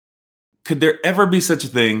Could there ever be such a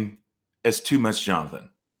thing as too much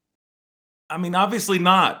Jonathan? I mean, obviously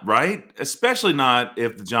not, right? Especially not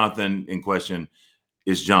if the Jonathan in question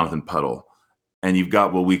is Jonathan Puddle, and you've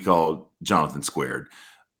got what we call Jonathan squared.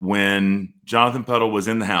 When Jonathan Puddle was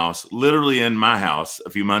in the house, literally in my house a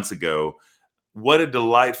few months ago, what a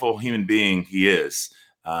delightful human being he is.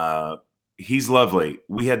 He's lovely.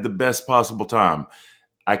 We had the best possible time.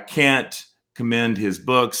 I can't commend his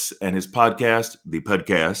books and his podcast, the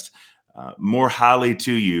podcast, more highly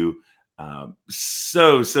to you.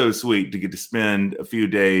 So sweet to get to spend a few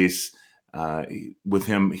days with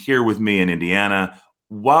him here with me in Indiana.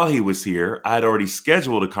 While he was here, I had already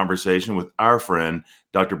scheduled a conversation with our friend,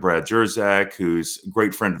 Dr. Brad Jersak, who's a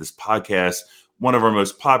great friend of this podcast, one of our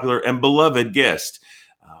most popular and beloved guests.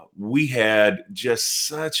 We had just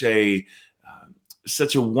such a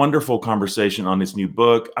wonderful conversation on his new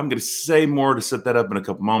book. I'm going to say more to set that up in a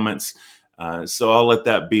couple moments. So I'll let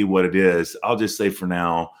that be what it is. I'll just say for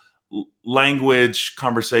now, language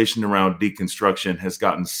conversation around deconstruction has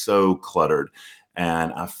gotten so cluttered.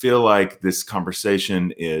 And I feel like this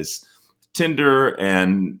conversation is tender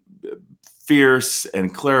and fierce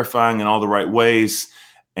and clarifying in all the right ways.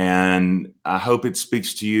 And I hope it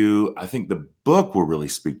speaks to you. I think the book will really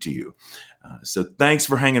speak to you. So thanks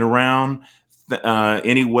for hanging around.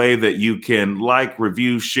 Any way that you can like,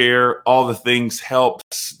 review, share, all the things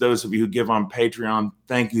helps. Those of you who give on Patreon,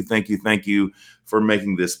 thank you for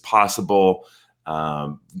making this possible.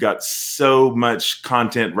 Got so much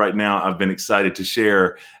content right now I've been excited to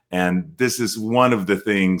share. And this is one of the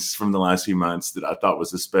things from the last few months that I thought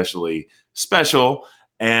was especially special,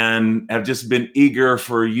 and have just been eager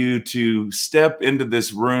for you to step into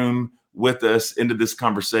this room with us, into this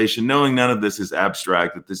conversation, knowing none of this is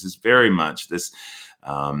abstract, that this is very much this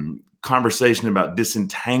conversation about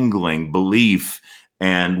disentangling belief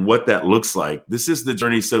and what that looks like. This is the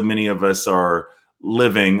journey so many of us are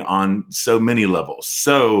living on so many levels.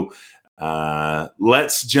 So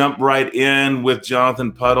let's jump right in with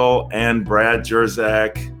Jonathan Puddle and Brad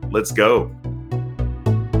Jersak. Let's go.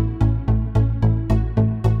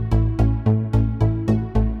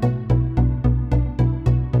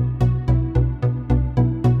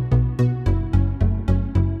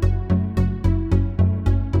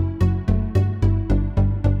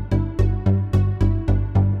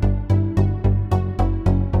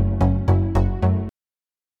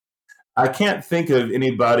 I can't think of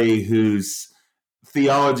anybody whose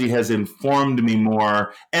theology has informed me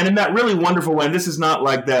more, and in that really wonderful way. And this is not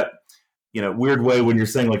like that, weird way when you're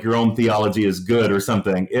saying like your own theology is good or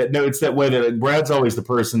something. No, it's that way that Brad's always the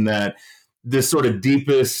person that this sort of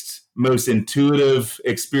deepest, most intuitive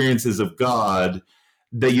experiences of God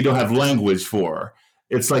that you don't have language for.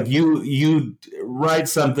 It's like you write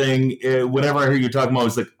something. Whenever I hear you talking about,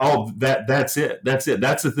 it's like, oh, that's it. That's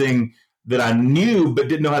the thing that I knew but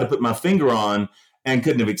didn't know how to put my finger on and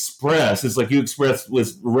couldn't have expressed. It's like you expressed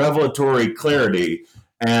with revelatory clarity.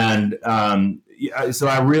 And so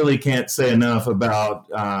I really can't say enough about,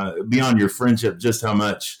 beyond your friendship, just how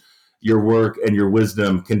much your work and your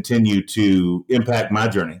wisdom continue to impact my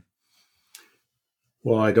journey.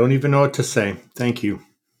 Well, I don't even know what to say. Thank you.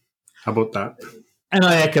 How about that? And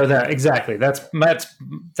I echo that. Exactly. That's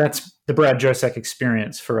the Brad Jersak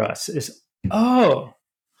experience for us is,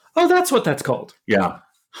 Oh, that's what that's called. Yeah.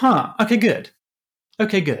 Huh. Okay, good.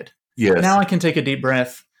 Yes. Now I can take a deep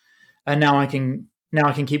breath, and now I can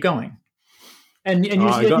keep going. And you,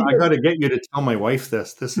 I got to get you to tell my wife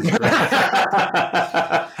this. This is great.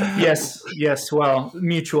 Yes. Well,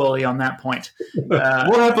 mutually on that point.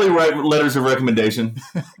 We'll happily write letters of recommendation.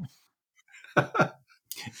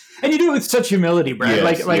 And you do it with such humility, Brad.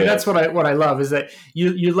 Yes, like that's what I love is that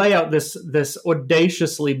you lay out this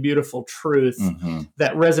audaciously beautiful truth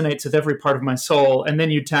that resonates with every part of my soul, and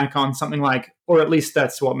then you tack on something like, or at least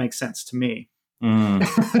that's what makes sense to me. And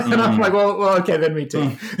I'm like, well, okay, then me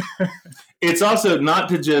too. It's also not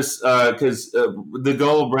to just because the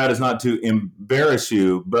goal, Brad, is not to embarrass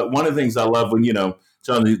you, but one of the things I love when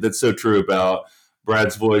John, that's so true about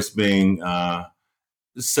Brad's voice being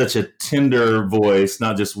such a tender voice,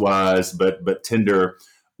 not just wise, but tender.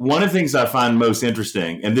 One of the things I find most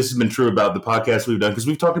interesting, and this has been true about the podcast we've done, because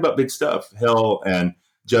we've talked about big stuff, hell and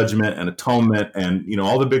judgment and atonement and,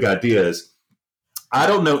 all the big ideas. I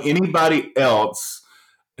don't know anybody else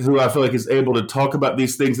who I feel like is able to talk about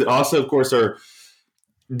these things that also, of course, are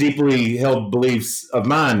deeply held beliefs of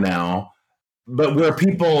mine now, but where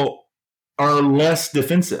people are less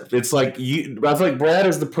defensive. It's like I feel like Brad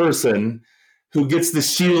is the person who gets the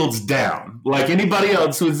shields down, like anybody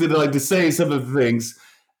else who's like to say some of the things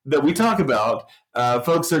that we talk about.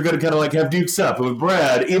 folks are going to kind of like have dukes up with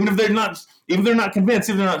Brad, even if they're not convinced,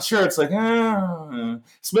 even if they're not sure. It's like,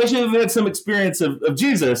 especially if they had some experience of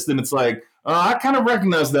Jesus, then it's like, I kind of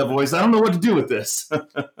recognize that voice. I don't know what to do with this.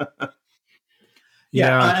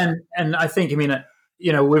 And I think,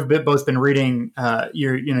 we've both been reading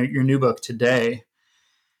your new book today,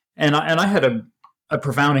 and I had a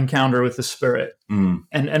profound encounter with the Spirit,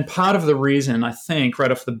 and part of the reason, I think,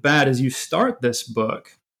 right off the bat, is you start this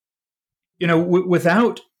book,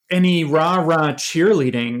 without any rah-rah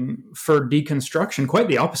cheerleading for deconstruction. Quite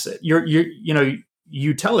the opposite.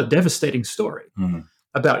 You tell a devastating story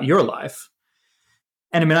about your life.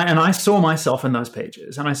 And I saw myself in those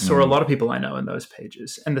pages, and I saw a lot of people I know in those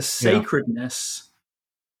pages, and the sacredness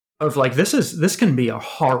of like, this can be a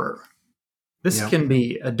horror. This can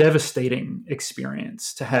be a devastating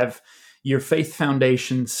experience to have your faith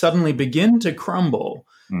foundation suddenly begin to crumble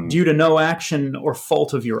due to no action or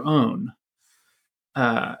fault of your own.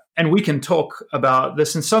 And we can talk about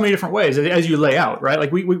this in so many different ways as you lay out, right?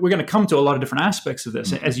 Like we're going to come to a lot of different aspects of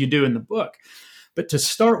this as you do in the book. But to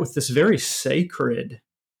start with this very sacred,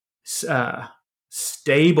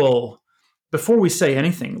 stable, before we say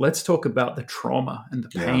anything, let's talk about the trauma and the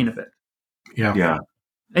pain of it. Yeah.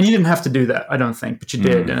 And you didn't have to do that, I don't think, but you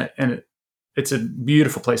did. And it's a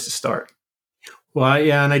beautiful place to start. Well,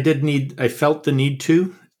 and I felt the need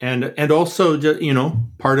to, and also,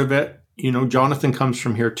 part of it, Jonathan comes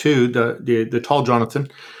from here too, the tall Jonathan,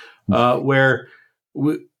 where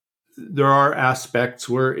there are aspects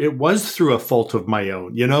where it was through a fault of my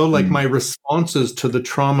own, like my responses to the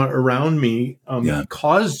trauma around me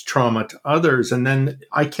caused trauma to others. And then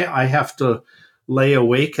I have to lay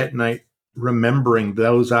awake at night remembering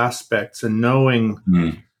those aspects and knowing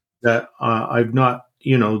that I've not,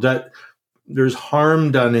 that there's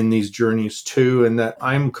harm done in these journeys too, and that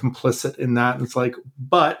I'm complicit in that. And it's like,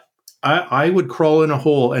 but I would crawl in a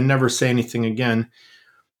hole and never say anything again.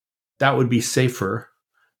 That would be safer.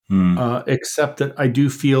 Except that I do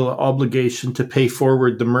feel an obligation to pay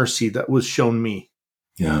forward the mercy that was shown me.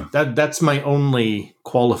 Yeah. That's my only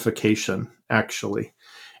qualification, actually,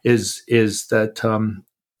 is that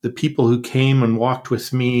the people who came and walked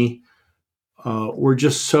with me were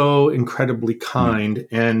just so incredibly kind,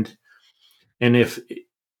 and if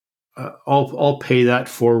I'll pay that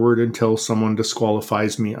forward until someone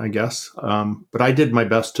disqualifies me, I guess. But I did my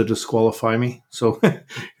best to disqualify me, so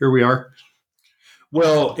here we are.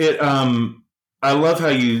 Well, I love how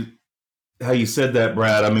you said that,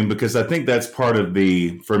 Brad. Because I think that's part of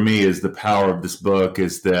for me, is the power of this book,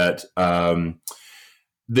 is that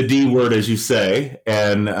the D word, as you say,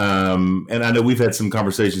 and I know we've had some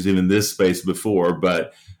conversations even in this space before,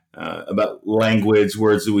 but about language,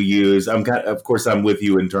 words that we use. Of course, I'm with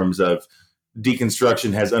you in terms of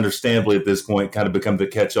deconstruction has understandably at this point kind of become the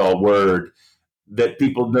catch-all word that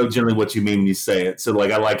people know generally what you mean when you say it. So,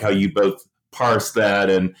 like, I like how you both parse that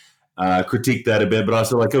and critique that a bit, but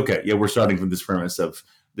also like, okay, we're starting from this premise of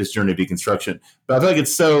this journey of deconstruction. But I feel like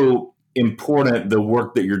it's so important, the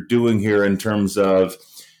work that you're doing here, in terms of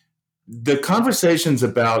the conversations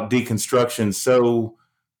about deconstruction so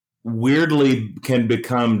weirdly can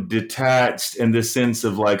become detached in this sense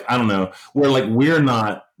of like, I don't know, where like we're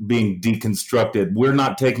not being deconstructed. We're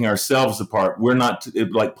not taking ourselves apart. We're not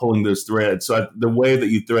like pulling those threads. So the way that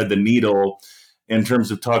you thread the needle in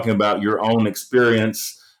terms of talking about your own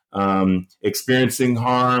experience, experiencing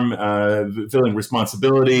harm, feeling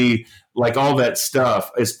responsibility, like all that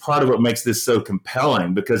stuff is part of what makes this so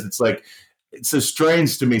compelling, because it's like, it's so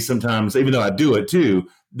strange to me sometimes, even though I do it too,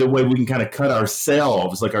 the way we can kind of cut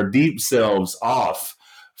ourselves, like our deep selves, off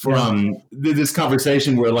from this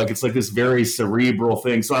conversation where like it's like this very cerebral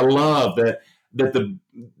thing. So I love that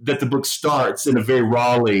the book starts in a very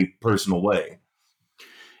rawly personal way.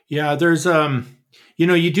 Yeah, there's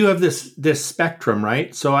you do have this spectrum,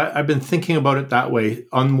 right? So I've been thinking about it that way.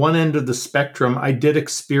 On one end of the spectrum, I did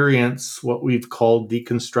experience what we've called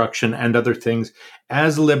deconstruction and other things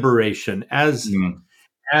as liberation, as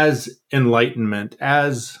enlightenment,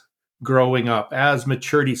 as growing up, as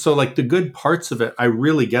maturity. So like the good parts of it, I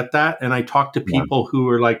really get that. And I talk to people who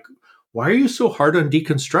are like, why are you so hard on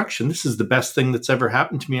deconstruction? This is the best thing that's ever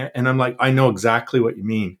happened to me. And I'm like, I know exactly what you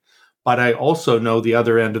mean. But I also know the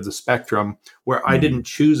other end of the spectrum where I didn't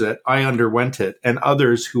choose it. I underwent it. And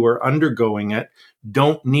others who are undergoing it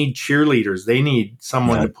don't need cheerleaders. They need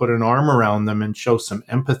someone to put an arm around them and show some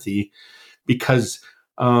empathy, because,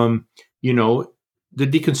 the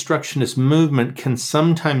deconstructionist movement can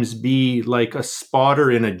sometimes be like a spotter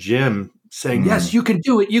in a gym saying, yes, you can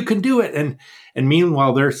do it. And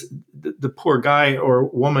meanwhile, there's the poor guy or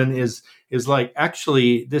woman is like,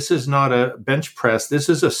 actually, this is not a bench press. This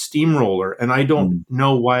is a steamroller. And I don't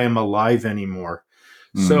know why I'm alive anymore.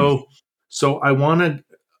 So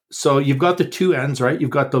you've got the two ends, right? You've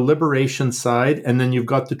got the liberation side, and then you've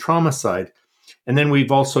got the trauma side. And then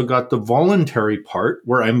we've also got the voluntary part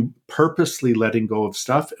where I'm purposely letting go of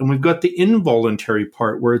stuff. And we've got the involuntary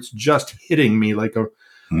part where it's just hitting me like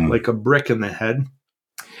a brick in the head.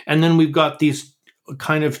 And then we've got these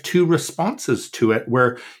kind of two responses to it,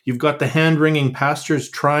 where you've got the hand-wringing pastors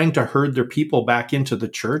trying to herd their people back into the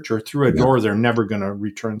church or through a door they're never going to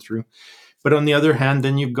return through. But on the other hand,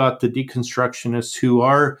 then you've got the deconstructionists who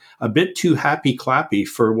are a bit too happy-clappy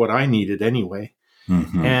for what I needed anyway.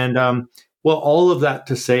 And well, all of that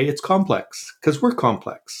to say it's complex, because we're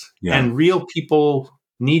complex. And real people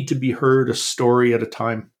need to be heard a story at a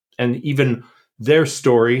time. And even their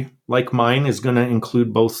story, like mine, is going to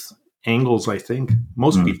include both angles, I think.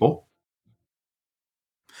 Most people.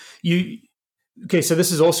 Okay, so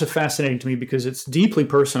this is also fascinating to me because it's deeply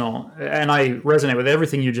personal, and I resonate with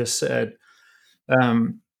everything you just said.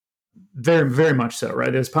 Very, very much so,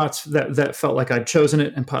 right? There's parts that felt like I'd chosen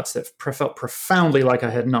it and parts that felt profoundly like I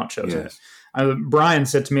had not chosen it. Brian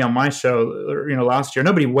said to me on my show, last year,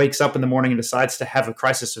 nobody wakes up in the morning and decides to have a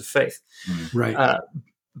crisis of faith. Right.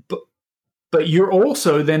 But you're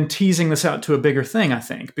also then teasing this out to a bigger thing, I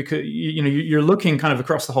think, because you're looking kind of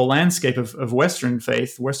across the whole landscape of Western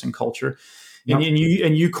faith, Western culture, and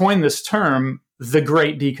you coined this term, the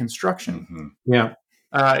Great Deconstruction.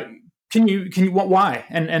 Can you why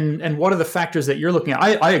and what are the factors that you're looking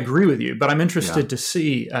at? I agree with you, but I'm interested to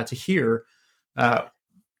hear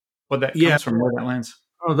what that comes from, where that lands.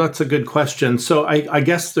 Oh, that's a good question. So I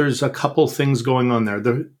guess there's a couple things going on there.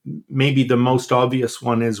 Maybe the most obvious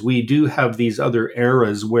one is we do have these other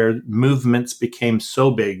eras where movements became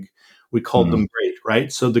so big, we called them great,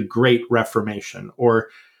 right? So the Great Reformation or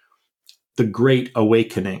the Great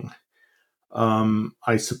Awakening.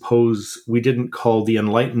 I suppose we didn't call the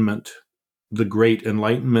Enlightenment the Great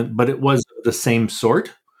Enlightenment, but it was the same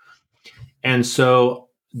sort. And so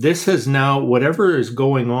this has now, whatever is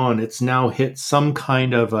going on, it's now hit some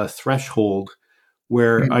kind of a threshold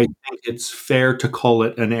where I think it's fair to call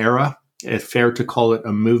it an era, fair to call it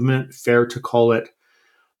a movement, fair to call it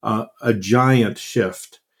a giant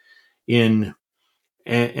shift in,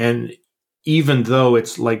 and even though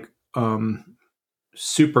it's like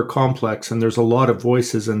super complex and there's a lot of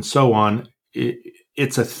voices and so on,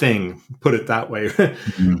 it's a thing, put it that way.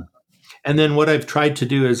 And then what I've tried to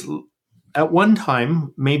do is, at one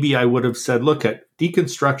time, maybe I would have said, look, at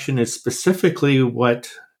deconstruction is specifically what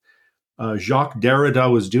Jacques Derrida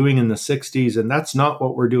was doing in the 60s, and that's not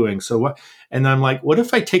what we're doing. So what? And I'm like, what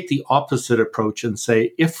if I take the opposite approach and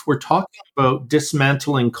say, if we're talking about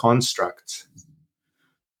dismantling constructs,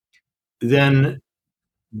 then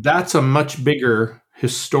that's a much bigger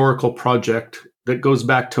historical project that goes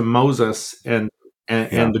back to Moses and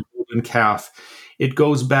the golden calf. It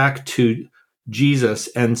goes back to Jesus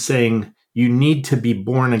and saying, you need to be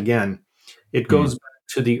born again. It goes back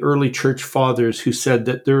to the early church fathers who said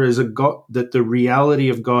that there is a God, that the reality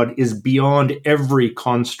of God is beyond every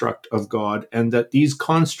construct of God, and that these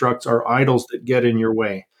constructs are idols that get in your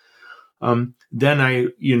way. Then I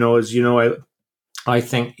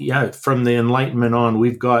think, from the Enlightenment on,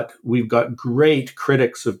 we've got great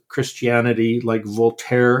critics of Christianity like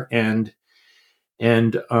Voltaire and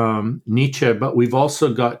Nietzsche, but we've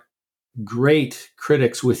also got great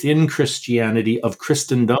critics within Christianity of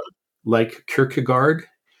Christendom, like Kierkegaard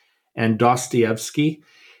and Dostoevsky.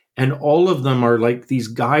 And all of them are like these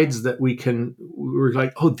guides that we're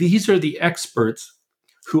like, oh, these are the experts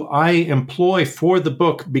who I employ for the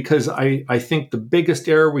book, because I think the biggest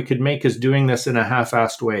error we could make is doing this in a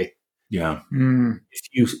half-assed way. Yeah.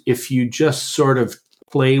 If you just sort of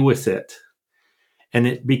play with it, and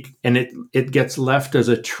it gets left as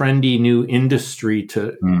a trendy new industry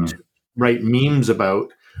to write memes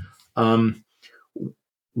about,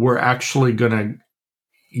 we're actually going to,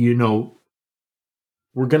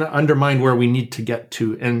 we're going to undermine where we need to get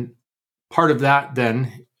to. And part of that,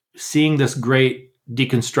 then, seeing this great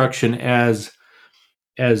deconstruction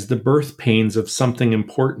as the birth pains of something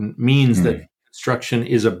important means that construction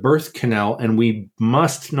is a birth canal, and we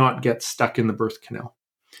must not get stuck in the birth canal.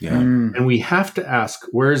 Yeah. And we have to ask,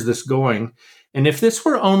 where is this going? And if this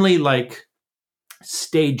were only like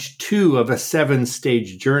stage 2 of a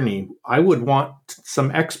 7-stage journey, I would want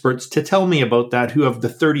some experts to tell me about that who have the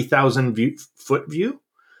 30,000 foot view.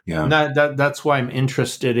 Yeah. And that's why I'm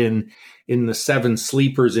interested in the 7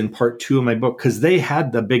 sleepers in part 2 of my book, because they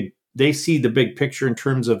see the big picture in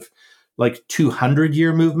terms of like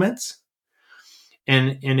 200-year movements.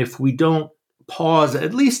 And if we don't pause,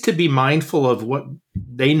 at least to be mindful of what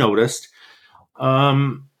they noticed,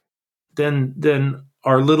 then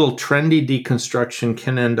our little trendy deconstruction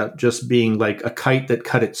can end up just being like a kite that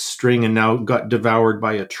cut its string and now got devoured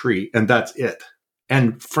by a tree, and that's it.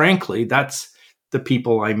 And frankly, that's the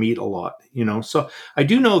people I meet a lot, So I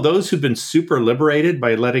do know those who've been super liberated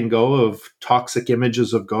by letting go of toxic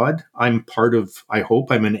images of God. I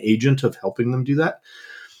hope I'm an agent of helping them do that.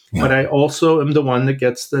 Yeah. But I also am the one that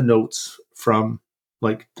gets the notes from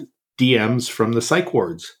like DMs from the psych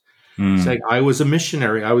wards. Saying, I was a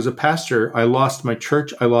missionary, I was a pastor, I lost my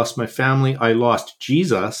church, I lost my family, I lost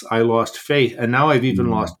Jesus, I lost faith, and now I've even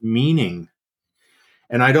lost meaning.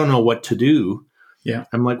 And I don't know what to do. Yeah.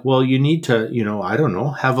 I'm like, well, you need to, I don't know,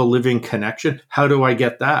 have a living connection. How do I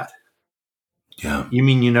get that? Yeah. You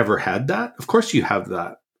mean you never had that? Of course you have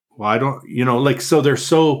that. Well, I don't,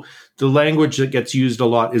 the language that gets used a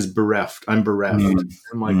lot is bereft. I'm bereft.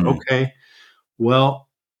 I'm like, okay, well,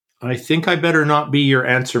 I think I better not be your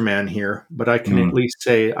answer man here, but I can at least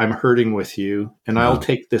say I'm hurting with you, and I'll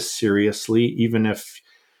take this seriously, even if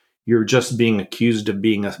you're just being accused of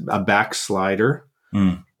being a backslider,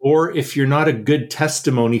 or if you're not a good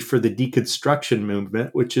testimony for the deconstruction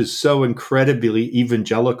movement, which is so incredibly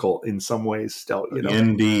evangelical in some ways still.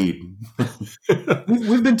 Indeed.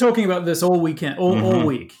 We've been talking about this all weekend, all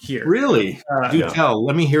week here. Really? Do tell.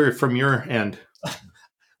 Let me hear it from your end.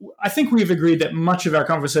 I think we've agreed that much of our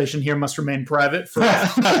conversation here must remain private for,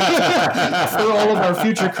 for all of our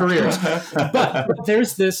future careers. But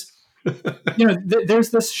there's this, there's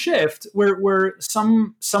this shift where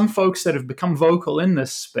some folks that have become vocal in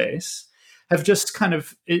this space have just kind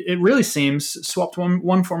of, it really seems, swapped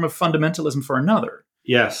one form of fundamentalism for another.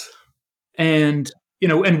 Yes. And,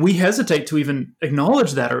 and we hesitate to even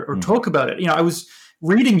acknowledge that or talk about it. I was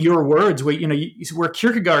reading your words where, where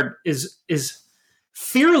Kierkegaard is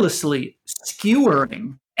fearlessly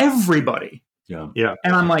skewering everybody. Yeah.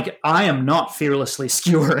 And I'm like, I am not fearlessly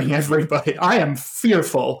skewering everybody. I am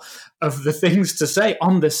fearful of the things to say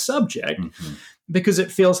on this subject because it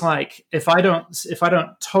feels like if I don't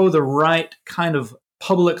toe the right kind of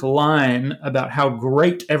public line about how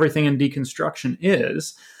great everything in deconstruction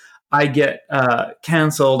is, I get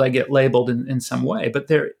canceled, I get labeled in some way. But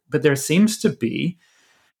there seems to be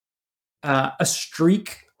a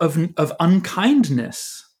streak of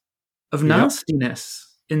unkindness, of nastiness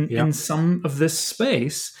in some of this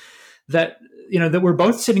space that that we're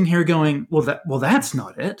both sitting here going, well that's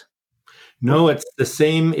not it. No, it's the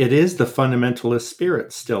same. It is the fundamentalist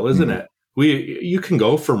spirit still, isn't it? You can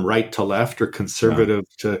go from right to left or conservative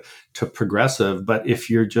to progressive, but if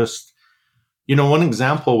you're just, one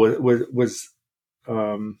example was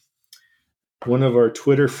one of our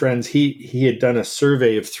Twitter friends, he had done a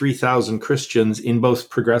survey of 3,000 Christians in both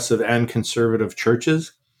progressive and conservative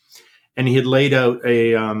churches. And he had laid out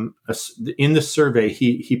in the survey,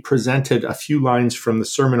 he presented a few lines from the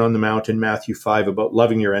Sermon on the Mount in Matthew 5 about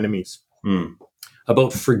loving your enemies,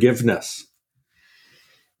 about forgiveness.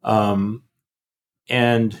 And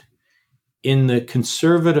in the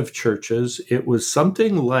conservative churches, it was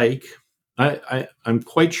something like, I'm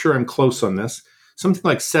quite sure I'm close on this, something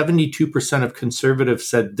like 72% of conservatives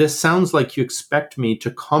said, this sounds like you expect me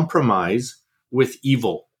to compromise with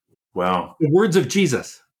evil. Wow. The words of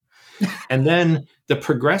Jesus. And then the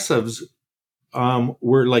progressives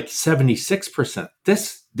were like 76%.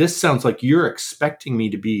 This sounds like you're expecting me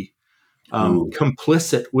to be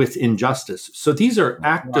complicit with injustice. So these are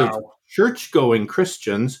active church-going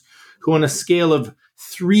Christians who, on a scale of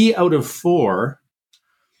 3 out of 4,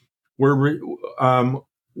 were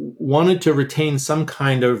wanted to retain some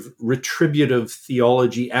kind of retributive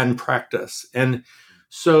theology and practice. And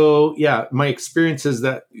so, my experience is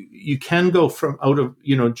that you can go from out of,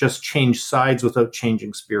 just change sides without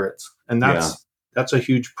changing spirits. And that's a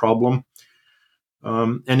huge problem.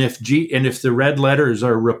 And if the red letters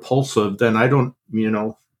are repulsive, then I don't,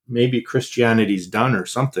 maybe Christianity's done or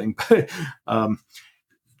something, but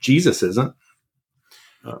Jesus isn't.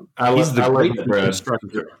 He's the great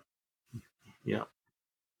deconstructor. Yeah.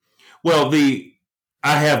 Well,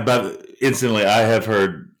 I have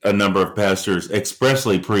heard a number of pastors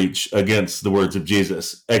expressly preach against the words of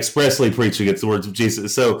Jesus.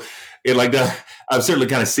 So, I've certainly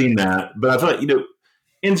kind of seen that. But I feel like,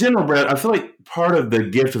 in general, Brad, I feel like part of the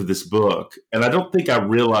gift of this book, and I don't think I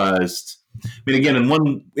realized. I mean, again, in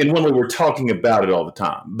one way, we're talking about it all the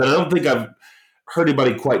time, but I don't think I've heard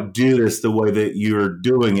anybody quite do this the way that you're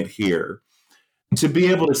doing it here. To be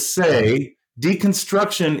able to say,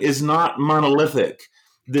 deconstruction is not monolithic.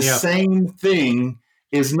 The same thing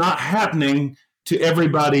is not happening to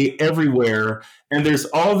everybody everywhere, and there's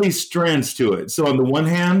all these strands to it. So on the one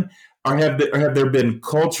hand, have there been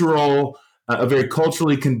a very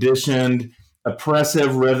culturally conditioned,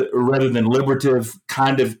 oppressive rather than liberative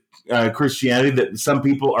kind of Christianity that some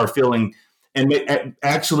people are feeling and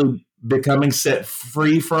actually becoming set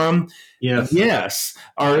free from? Yes. Yes.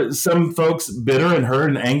 Are some folks bitter and hurt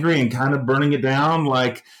and angry and kind of burning it down?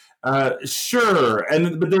 Like, sure.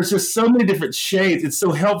 But there's just so many different shades. It's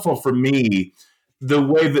so helpful for me, the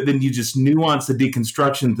way that then you just nuance the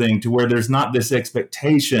deconstruction thing to where there's not this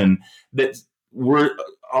expectation that we're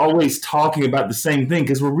always talking about the same thing,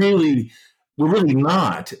 because we're really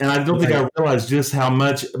not. And I don't think I realized just how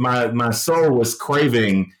much my soul was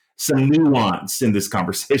craving some nuance in this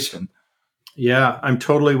conversation. Yeah, I'm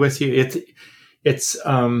totally with you. It's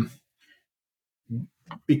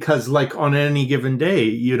because like on any given day,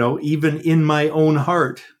 even in my own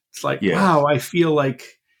heart, it's like, wow, I feel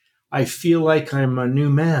like I'm a new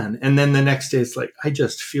man. And then the next day it's like, I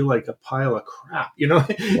just feel like a pile of crap,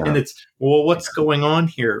 and it's, well, what's going on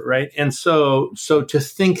here? Right. And so to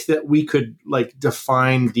think that we could like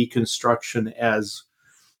define deconstruction as,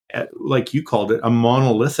 like you called it, a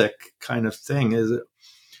monolithic kind of thing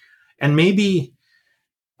and maybe,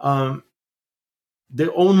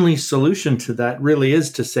 the only solution to that really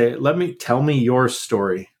is to say, tell me your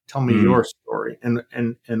story. Tell me your story. And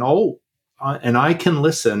I can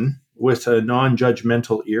listen with a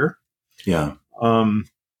non-judgmental ear. Yeah.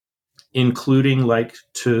 Including like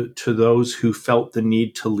to those who felt the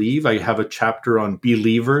need to leave. I have a chapter on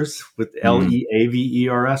believers with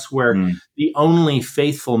Leavers, where the only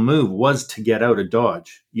faithful move was to get out of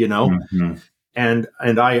Dodge, and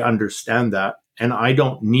I understand that. And I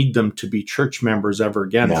don't need them to be church members ever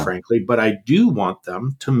again, frankly, but I do want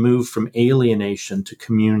them to move from alienation to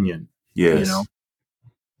communion. Yes.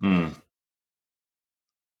 Oh,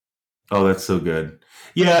 that's so good.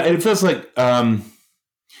 Yeah. It feels like, Brad,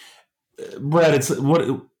 it's what,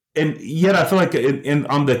 and yet I feel like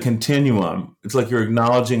on the continuum, it's like you're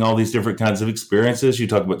acknowledging all these different kinds of experiences. You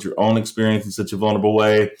talk about your own experience in such a vulnerable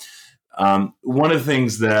way. One of the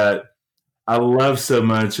things that I love so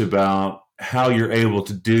much about how you're able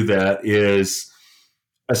to do that is,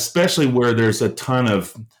 especially where there's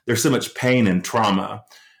so much pain and trauma,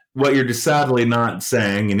 what you're decidedly not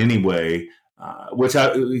saying in any way, which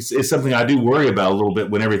is something I do worry about a little bit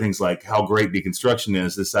when everything's like how great deconstruction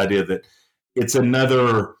is, this idea that it's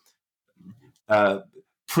another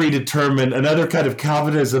predetermined, another kind of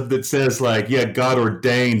Calvinism that says like, yeah, God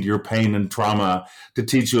ordained your pain and trauma to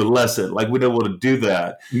teach you a lesson. Like we don't want to do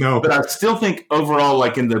that. No. But I still think overall,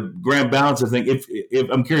 like in the grand balance of things, if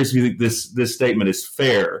I'm curious if you think this statement is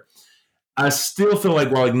fair, I still feel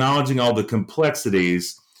like while acknowledging all the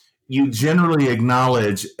complexities, you generally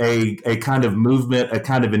acknowledge a kind of movement, a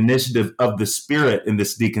kind of initiative of the Spirit in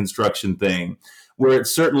this deconstruction thing, where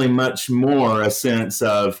it's certainly much more a sense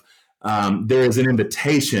of there is an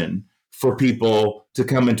invitation for people to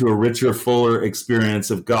come into a richer, fuller experience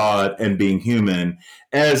of God and being human,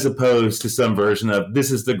 as opposed to some version of this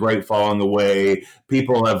is the great falling away,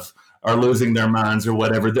 people are losing their minds or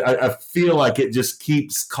whatever. I feel like it just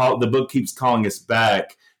the book keeps calling us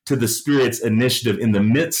back to the Spirit's initiative in the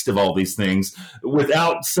midst of all these things,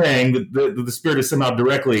 without saying that the Spirit is somehow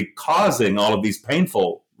directly causing all of these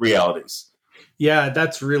painful realities. Yeah,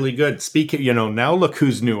 that's really good. Speaking, now look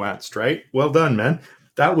who's nuanced, right? Well done, man.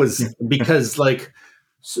 That was because like,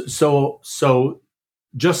 so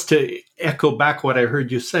just to echo back what I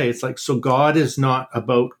heard you say, it's like, so God is not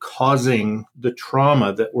about causing the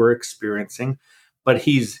trauma that we're experiencing, but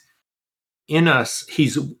he's in us,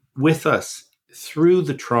 he's with us through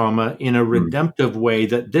the trauma in a redemptive way,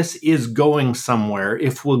 that this is going somewhere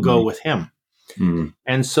if we'll go with him.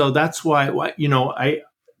 And so that's why,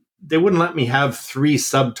 they wouldn't let me have 3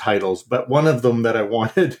 subtitles, but one of them that I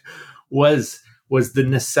wanted was the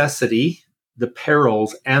necessity, the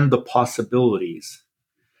perils, and the possibilities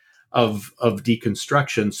of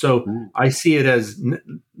deconstruction. So I see it as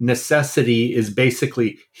necessity is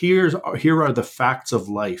basically here are the facts of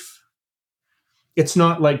life. It's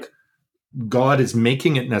not like God is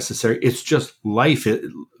making it necessary. It's just life.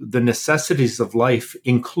 The necessities of life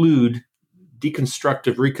include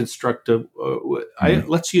deconstructive, reconstructive.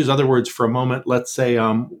 Let's use other words for a moment. Let's say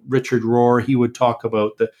Richard Rohr, he would talk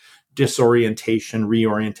about the disorientation,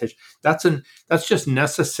 reorientation. That's just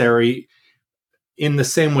necessary in the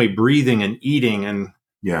same way breathing and eating and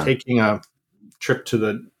taking a trip to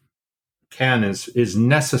the can is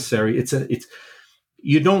necessary.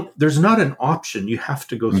 There's not an option. You have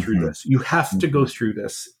to go through this. You have to go through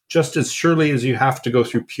this just as surely as you have to go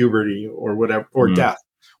through puberty or whatever, or death.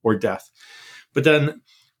 But then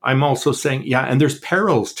I'm also saying, yeah, and there's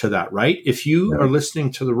perils to that, right? If you are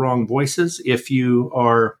listening to the wrong voices, if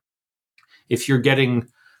you're getting,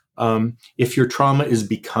 if your trauma is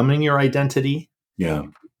becoming your identity,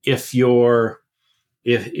 if your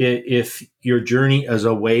journey is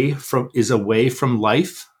away from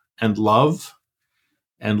life and love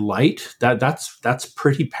and light, that's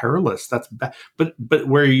pretty perilous. That's bad. But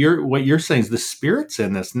what you're saying is the Spirit's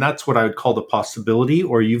in this, and that's what I would call the possibility,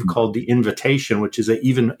 or you've called the invitation, which is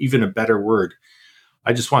even a better word.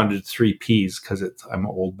 I just wanted 3 P's because I'm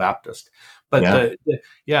an old Baptist. But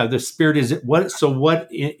the Spirit is what? So what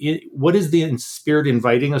is the Spirit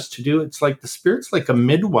inviting us to do? It's like the Spirit's like a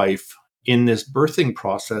midwife in this birthing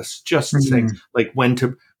process, just saying like when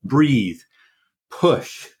to breathe,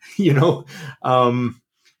 push,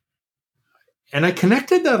 and I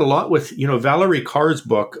connected that a lot with, Valerie Carr's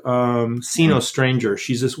book, See No Stranger.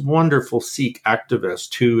 She's this wonderful Sikh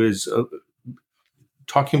activist who is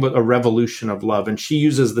talking about a revolution of love. And she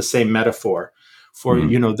uses the same metaphor for,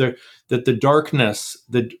 that the darkness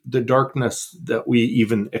that we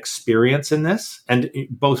even experience in this, and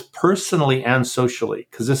both personally and socially,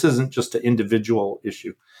 because this isn't just an individual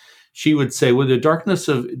issue. She would say, well, the darkness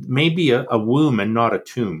of maybe a womb and not a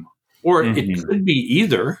tomb, or it could be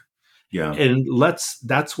either. Yeah. And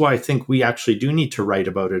that's why I think we actually do need to write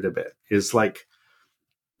about it a bit, if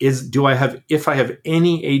I have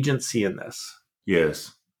any agency in this?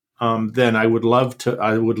 Yes. Then I would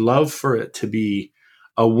love for it to be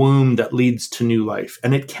a womb that leads to new life.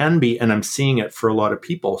 And it can be, and I'm seeing it for a lot of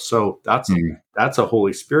people. So that's a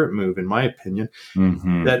Holy Spirit move, in my opinion.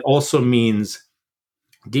 That also means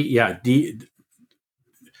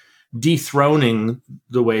dethroning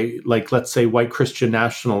the way, like, let's say, white Christian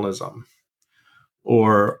nationalism,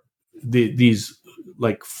 or these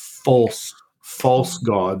like false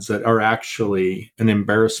gods that are actually an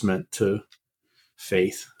embarrassment to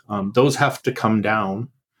faith. Those have to come down.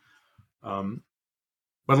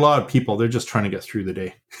 But a lot of people, they're just trying to get through the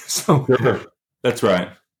day. So That's right.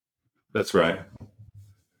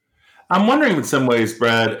 I'm wondering in some ways,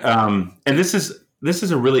 Brad, and this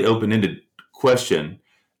is a really open-ended question.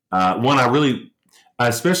 One I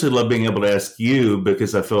especially love being able to ask you,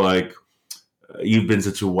 because I feel like you've been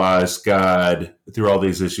such a wise guide through all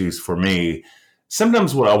these issues for me.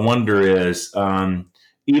 Sometimes what I wonder is,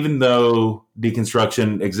 even though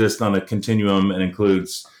deconstruction exists on a continuum and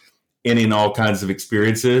includes any and all kinds of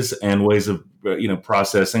experiences and ways of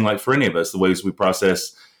processing, like for any of us, the ways we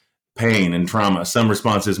process pain and trauma, some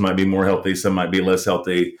responses might be more healthy, some might be less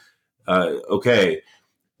healthy. Okay.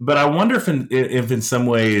 But I wonder if in some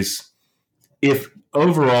ways, if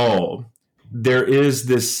overall there is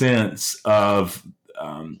this sense of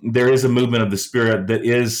there is a movement of the Spirit that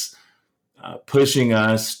is pushing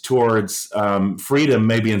us towards freedom,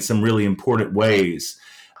 maybe in some really important ways.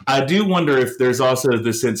 I do wonder if there's also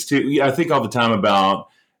the sense too. I think all the time about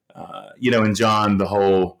in John, the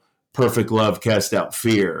whole perfect love casts out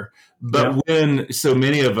fear. But when so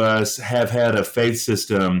many of us have had a faith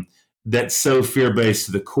system that's so fear-based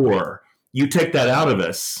to the core, you take that out of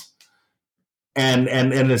us, and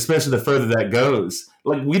especially the further that goes,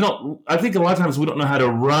 like I think a lot of times we don't know how to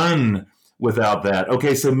run without that.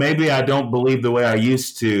 Okay, so maybe I don't believe the way I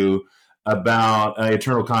used to about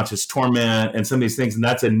eternal conscious torment and some of these things, and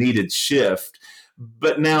that's a needed shift.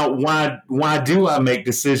 But now, why do I make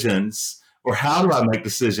decisions, or how do I make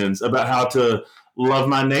decisions about how to love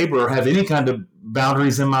my neighbor or have any kind of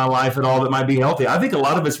boundaries in my life at all that might be healthy? I think a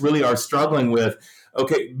lot of us really are struggling with,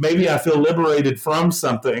 okay, maybe I feel liberated from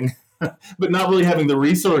something, but not really having the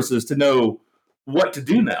resources to know what to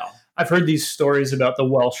do now. I've heard these stories about the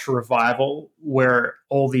Welsh revival, where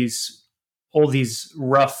all these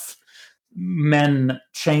rough men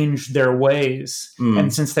changed their ways.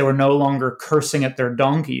 And since they were no longer cursing at their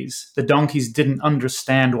donkeys, the donkeys didn't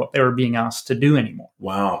understand what they were being asked to do anymore.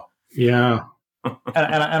 Wow. Yeah. and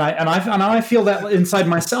I feel that inside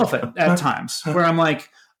myself at times, where I'm like,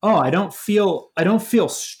 oh, I don't feel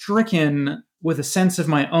stricken with a sense of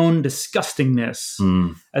my own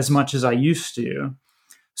disgustingness as much as I used to.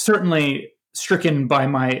 Certainly stricken by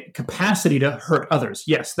my capacity to hurt others.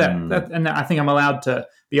 Yes, that and I think I'm allowed to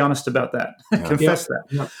be honest about that, confess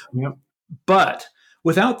that. Yeah. But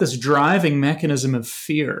without this driving mechanism of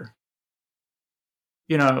fear,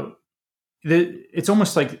 it's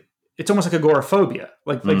almost like agoraphobia.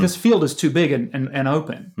 Like this field is too big and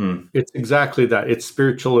open. It's exactly that. It's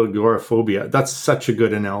spiritual agoraphobia. That's such a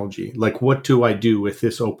good analogy. Like, what do I do with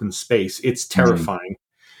this open space? It's terrifying.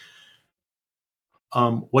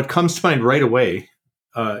 What comes to mind right away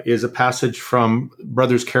is a passage from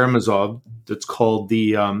Brothers Karamazov that's called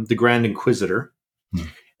the Grand Inquisitor.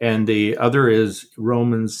 and the other is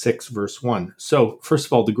Romans 6, verse 1. So, first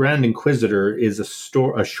of all, The Grand Inquisitor is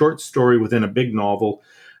a short story within a big novel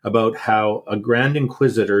about how a Grand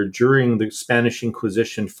Inquisitor during the Spanish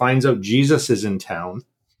Inquisition finds out Jesus is in town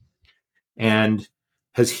and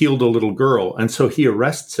has healed a little girl. And so he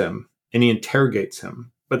arrests him and he interrogates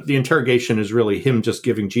him. But the interrogation is really him just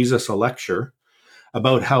giving Jesus a lecture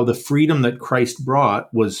about how the freedom that Christ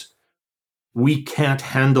brought was, we can't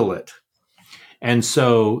handle it. And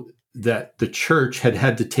so that the church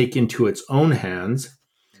had to take into its own hands,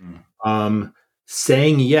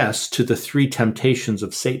 saying yes to the 3 temptations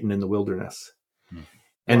of Satan in the wilderness.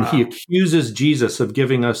 And he accuses Jesus of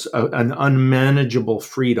giving us an unmanageable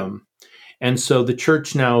freedom. And so the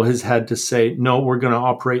church now has had to say, no, we're going to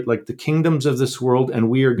operate like the kingdoms of this world, and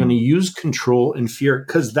we are going to use control and fear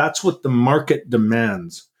because that's what the market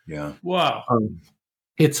demands. Yeah. Wow.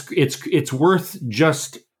 It's worth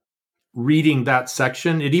just reading that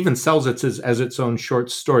section. It even sells it as its own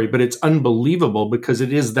short story, but it's unbelievable because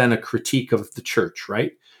it is then a critique of the church,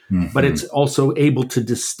 right? Mm-hmm. But it's also able to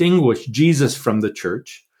distinguish Jesus from the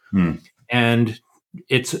church. And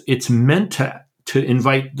it's meant to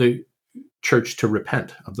invite the church to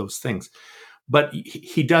repent of those things. But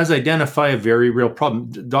he does identify a very real problem.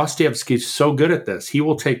 Dostoevsky is so good at this. He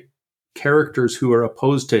will take characters who are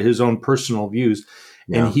opposed to his own personal views,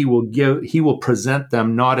 and he will present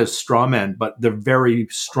them not as straw men, but the very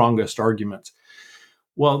strongest arguments.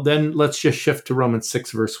 Well, then let's just shift to Romans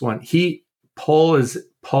 6, verse 1. Paul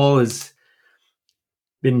has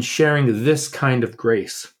been sharing this kind of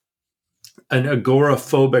grace, an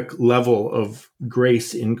agoraphobic level of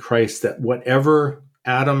grace in Christ, that whatever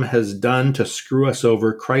Adam has done to screw us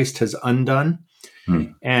over, Christ has undone.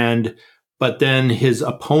 But then his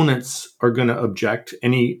opponents are going to object,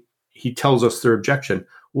 and he tells us their objection.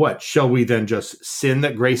 What, shall we then just sin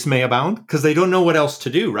that grace may abound? Because they don't know what else to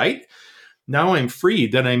do, right? Now I'm free,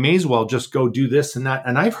 then I may as well just go do this and that.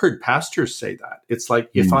 And I've heard pastors say that. It's like,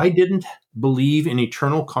 if I didn't believe in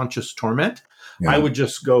eternal conscious torment, I would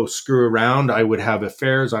just go screw around. I would have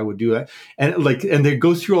affairs. I would do that. And they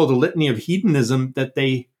go through all the litany of hedonism that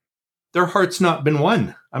their heart's not been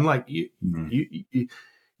won. I'm like, you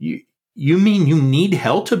mean you need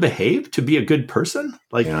hell to behave, to be a good person?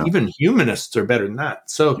 Like even humanists are better than that.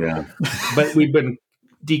 So, but we've been,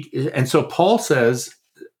 and so Paul says,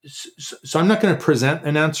 so I'm not going to present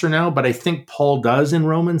an answer now, but I think Paul does in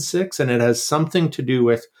Romans 6, and it has something to do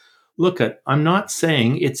with, I'm not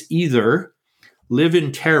saying it's either live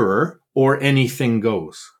in terror or anything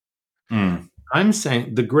goes. I'm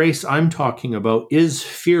saying the grace I'm talking about is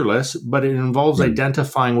fearless, but it involves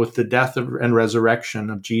identifying with the death and resurrection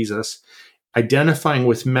of Jesus, identifying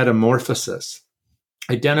with metamorphosis,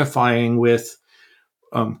 identifying with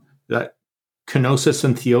that kenosis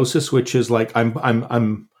and theosis, which is like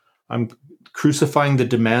I'm crucifying the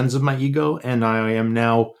demands of my ego, and I am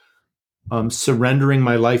now surrendering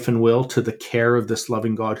my life and will to the care of this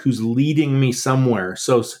loving God who's leading me somewhere.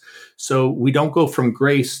 So we don't go from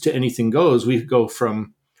grace to anything goes. We go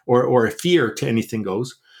from or fear to anything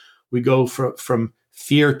goes. We go from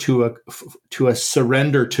fear to a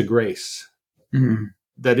surrender to grace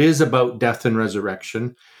that is about death and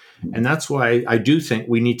resurrection. And that's why I do think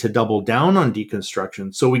we need to double down on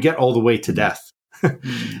deconstruction, so we get all the way to death.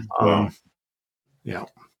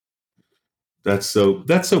 That's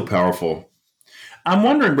so powerful. I'm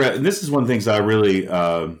wondering, Brad, and this is one of the things I really,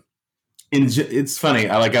 it's funny.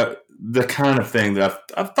 The kind of thing that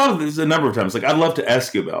I've thought of this a number of times. Like, I'd love to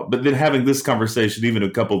ask you about, but then having this conversation, even a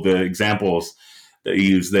couple of the examples that you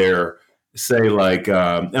use there, say like,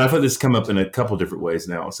 and I've had this come up in a couple different ways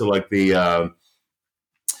now. So like that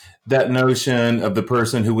notion of the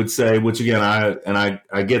person who would say, which again,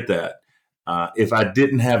 I get that. If I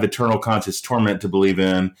didn't have eternal conscious torment to believe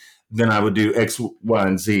in, then I would do X, Y,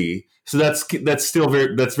 and Z. So that's still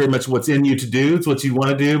very much what's in you to do. It's what you want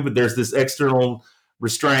to do, but there's this external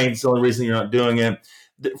restraint. It's the only reason you're not doing it.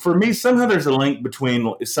 For me, somehow there's a link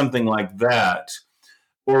between something like that,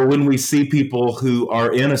 or when we see people who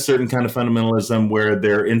are in a certain kind of fundamentalism where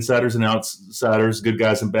they're insiders and outsiders, good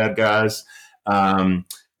guys and bad guys,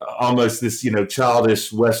 almost this,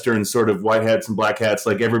 childish Western sort of white hats and black hats,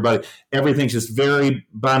 like everything's just very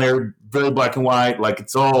binary, very black and white, like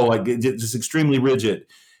it's all like just extremely rigid.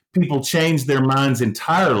 People change their minds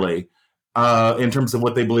entirely in terms of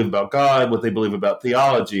what they believe about God, what they believe about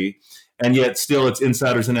theology, and yet still it's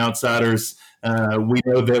insiders and outsiders. We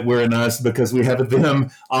know that we're in us because we have them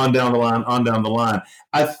on down the line.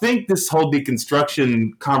 I think this whole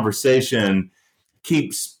deconstruction conversation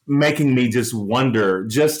keeps making me just wonder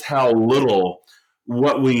just how little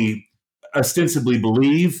what we ostensibly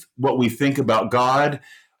believe, what we think about God,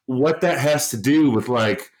 what that has to do with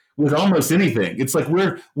with almost anything. It's like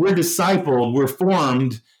we're discipled, we're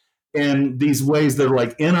formed in these ways that are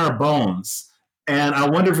in our bones. And I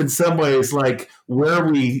wonder if in some ways, where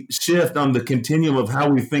we shift on the continuum of how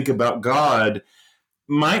we think about God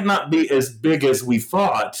might not be as big as we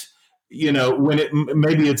thought. When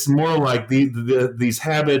maybe it's more like these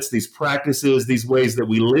habits, these practices, these ways that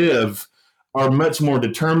we live are much more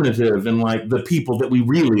determinative in the people that we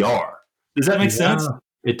really are. Does that make sense?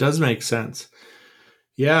 It does make sense.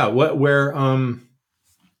 Yeah. What do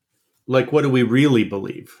we really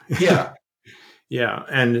believe? Yeah. Yeah.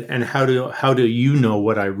 And how do you know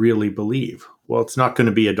what I really believe? Well, it's not going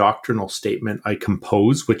to be a doctrinal statement I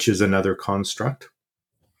compose, which is another construct.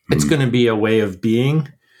 It's going to be a way of being,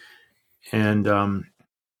 and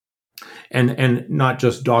not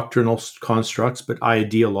just doctrinal constructs, but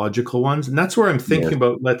ideological ones. And that's where I'm thinking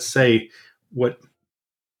about, let's say, what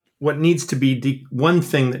needs to be one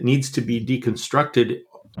thing that needs to be deconstructed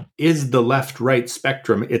is the left-right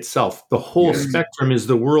spectrum itself. The whole spectrum is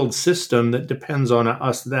the world system that depends on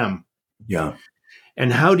us, them. Yeah.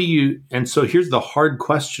 And so here's the hard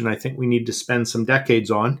question I think we need to spend some decades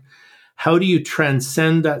on. How do you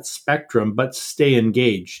transcend that spectrum but stay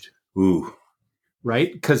engaged? Ooh.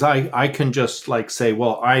 Right? Because I can just say,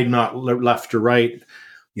 well, I'm not left or right.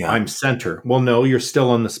 Yeah. I'm center. Well, no, you're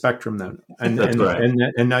still on the spectrum then. And That's right.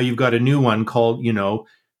 And now you've got a new one called,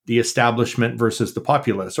 the establishment versus the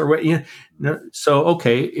populace. Or so,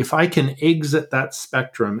 okay, if I can exit that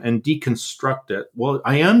spectrum and deconstruct it, well,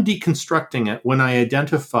 I am deconstructing it when I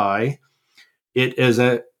identify it as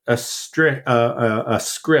a script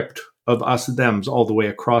of us thems all the way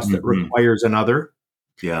across that requires another.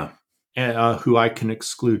 Yeah. Who I can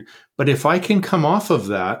exclude. But if I can come off of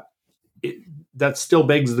that, that still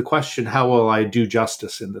begs the question, how will I do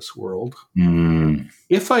justice in this world?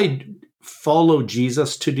 If I follow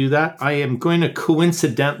Jesus to do that, I am going to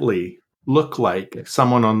coincidentally look like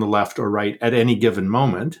someone on the left or right at any given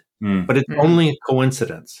moment, but it's only a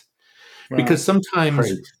coincidence. Wow. Because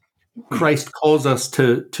sometimes Christ calls us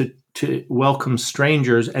to welcome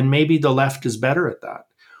strangers, and maybe the left is better at that.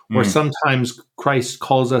 Or sometimes Christ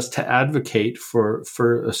calls us to advocate for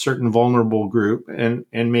a certain vulnerable group, and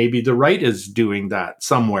maybe the right is doing that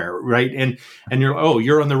somewhere, right? And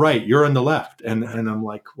you're on the right, you're on the left, and I'm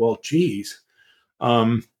like, well, geez,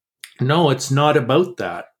 no, it's not about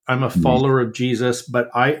that. I'm a follower of Jesus, but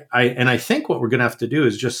I think what we're going to have to do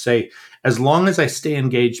is just say, as long as I stay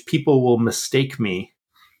engaged, people will mistake me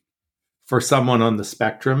for someone on the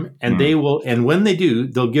spectrum, and they will, and when they do,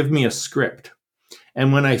 they'll give me a script.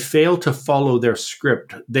 And when I fail to follow their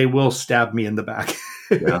script, they will stab me in the back.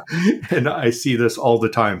 Yeah. And I see this all the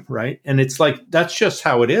time, right? And it's that's just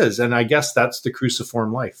how it is. And I guess that's the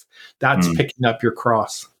cruciform life. That's picking up your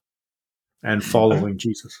cross and following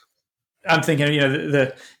Jesus. I'm thinking,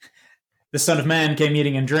 the Son of Man came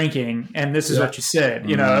eating and drinking, and this is what you said.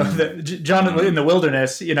 John in the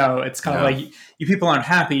wilderness, it's kind of like you people aren't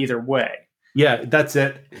happy either way. Yeah, that's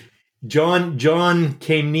it. John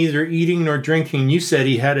came neither eating nor drinking. You said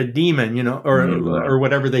he had a demon, or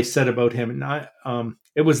whatever they said about him. And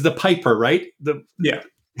it was the piper, right?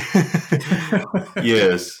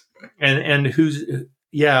 Yes. And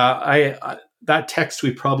that text,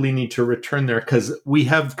 we probably need to return there, because we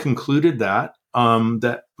have concluded that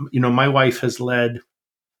my wife has led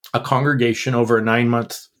a congregation over a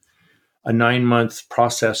 9-month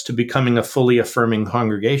process to becoming a fully affirming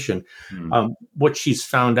congregation. What she's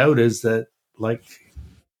found out is that,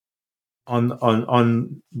 on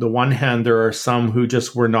the one hand, there are some who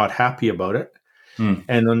just were not happy about it.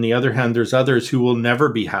 And on the other hand, there's others who will never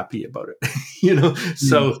be happy about it.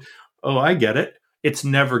 So, I get it. It's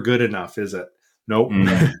never good enough, is it? Nope.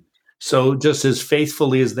 So just as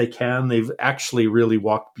faithfully as they can, they've actually really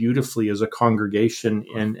walked beautifully as a congregation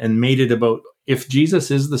and made it about, if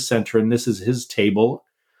Jesus is the center and this is his table,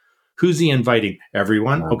 who's he inviting?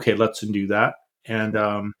 Everyone. Okay, let's do that. And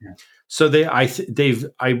so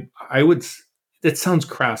I would, it sounds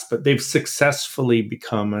crass, but they've successfully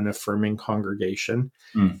become an affirming congregation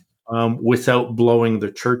without blowing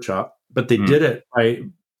the church up. But they did it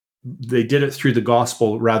they did it through the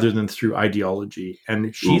gospel rather than through ideology.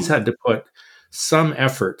 And she's had to put some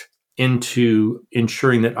effort into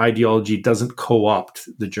ensuring that ideology doesn't co-opt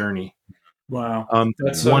the journey. Wow.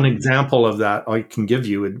 That's one example of that I can give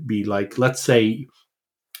you would be let's say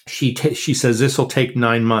she says, this will take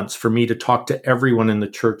 9 months for me to talk to everyone in the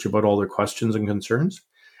church about all their questions and concerns.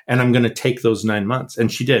 And I'm going to take those 9 months.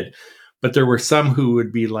 And she did. But there were some who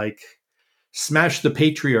would be smash the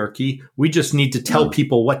patriarchy. We just need to tell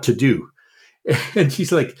people what to do. And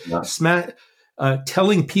she's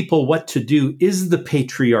telling people what to do is the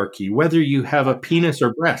patriarchy, whether you have a penis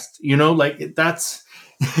or breast, like that's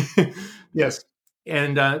Yes.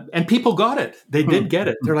 And people got it. They did get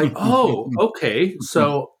it. They're like, oh, okay.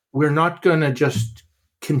 So we're not going to just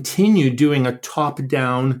continue doing a top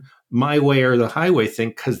down, my way or the highway thing,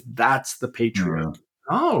 because that's the patriarchy.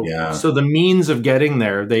 Oh, yeah. So the means of getting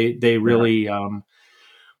there, they really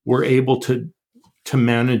were able to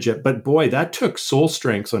manage it. But boy, that took soul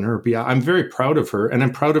strength on her. Yeah, I'm very proud of her, and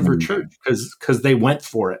I'm proud of her church because they went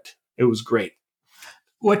for it. It was great.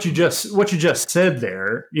 What you just said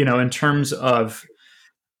there, in terms of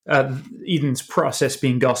Eden's process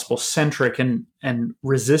being gospel centric and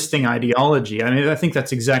resisting ideology. I mean, I think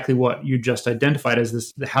that's exactly what you just identified as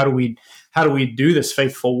this. How do we do this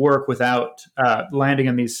faithful work without landing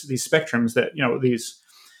in these spectrums that these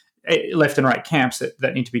left and right camps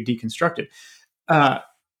that need to be deconstructed?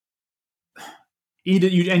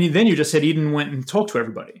 Eden, then you just said Eden went and talked to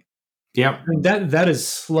everybody. Yeah, that is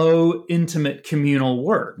slow, intimate, communal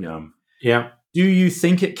work. Yeah. Do you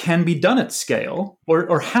think it can be done at scale, or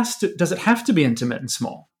does it have to be intimate and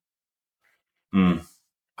small?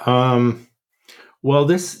 Well,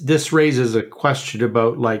 this raises a question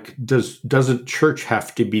about, like, does a church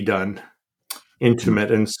have to be done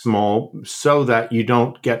intimate and small so that you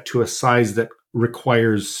don't get to a size that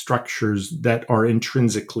requires structures that are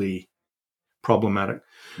intrinsically problematic?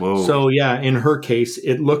 Whoa. So yeah, in her case,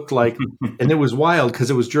 it looked like, and it was wild because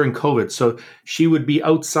it was during COVID. So she would be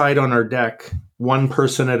outside on our deck, one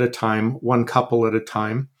person at a time, one couple at a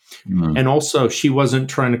time. And also she wasn't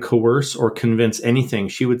trying to coerce or convince anything.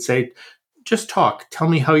 She would say, just talk, tell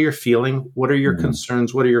me how you're feeling. What are your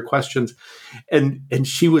concerns? What are your questions? And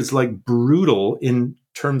she was like brutal in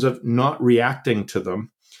terms of not reacting to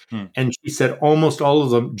them. And she said almost all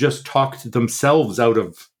of them just talked themselves out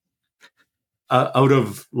of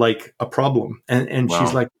like a problem. And wow.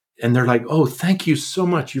 She's like, and they're like, oh, thank you so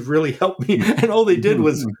much. You've really helped me. And all they did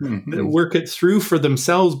was work it through for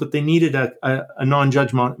themselves, but they needed a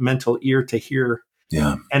non-judgmental ear to hear.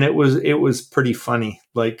 Yeah. And it was pretty funny,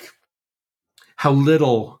 like how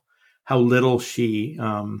little she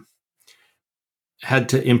had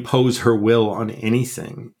to impose her will on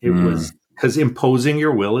anything. It was, because imposing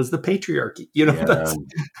your will is the patriarchy.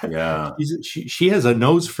 She has a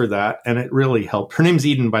nose for that, and it really helped. Her name's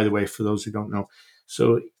Eden, by the way, for those who don't know.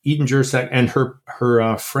 So Eden Jersak and her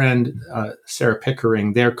friend Sarah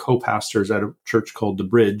Pickering, they're co-pastors at a church called The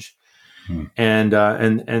Bridge,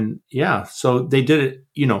 and yeah, so they did it.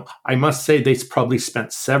 I must say they probably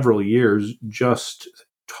spent several years just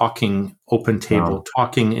talking open table,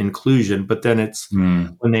 talking inclusion. But then it's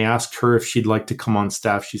when they asked her if she'd like to come on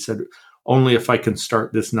staff, she said, only if I can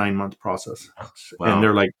start this 9-month process. Wow. And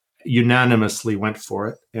they're like unanimously went for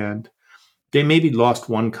it. And they maybe lost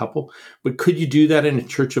one couple, but could you do that in a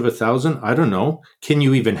church of 1,000? I don't know. Can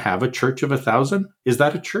you even have a church of 1,000? Is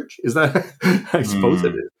that a church? Is that, I suppose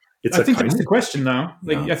it is. I think that's the question though.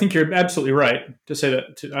 I think you're absolutely right to say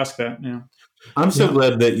that, to ask that. Yeah. I'm so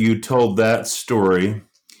glad that you told that story,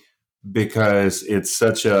 because it's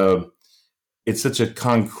such a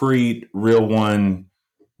concrete, real one,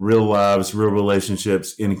 real lives, real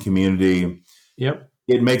relationships in a community. Yep.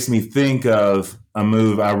 It makes me think of a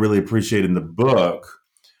move I really appreciate in the book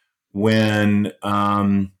when,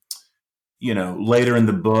 later in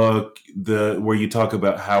the book, where you talk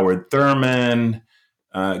about Howard Thurman,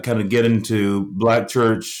 kind of get into Black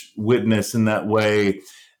church witness in that way.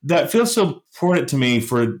 That feels so important to me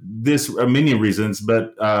for this, many reasons,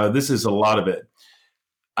 but this is a lot of it.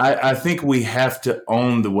 I think we have to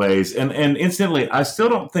own the ways. And incidentally, I still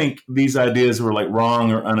don't think these ideas were like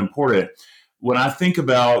wrong or unimportant. When I think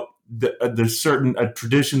about the certain a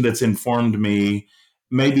tradition that's informed me,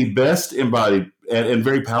 maybe best embodied and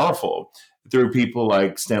very powerful through people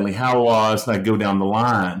like Stanley Hauerwas, and I go down the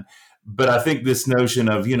line. But I think this notion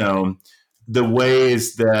of, the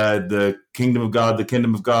ways that the kingdom of God, the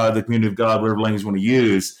community of God, whatever language you want to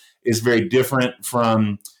use, is very different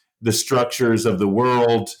from the structures of the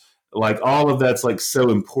world. Like all of that's like so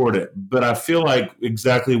important. But I feel like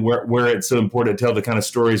exactly where it's so important to tell the kind of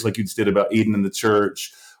stories like you just did about Eden and the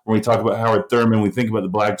church, when we talk about Howard Thurman, we think about the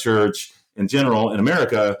Black church in general in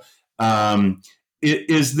America,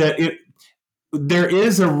 there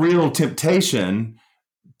is a real temptation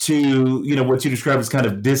to, what you describe as kind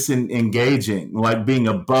of disengaging, like being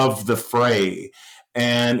above the fray.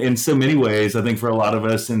 And in so many ways, I think for a lot of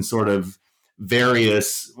us in sort of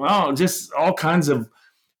various, just all kinds of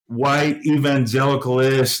white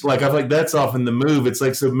evangelical-ish, like I feel like that's often the move. It's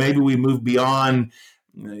like, so maybe we move beyond,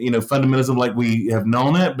 fundamentalism like we have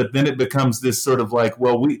known it, but then it becomes this sort of like,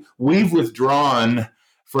 well, we've withdrawn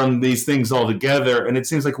from these things altogether. And it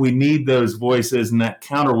seems like we need those voices and that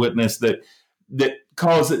counter witness that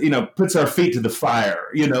calls it, puts our feet to the fire.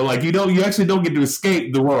 Like you actually don't get to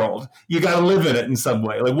escape the world. You got to live in it in some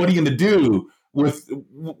way. Like, what are you going to do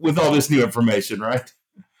with all this new information, right?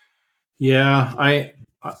 Yeah,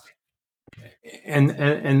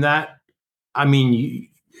 and that, I mean,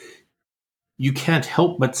 you can't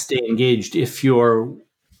help but stay engaged if you're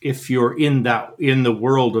in the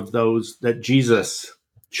world of those that Jesus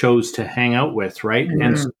chose to hang out with, right? Mm-hmm.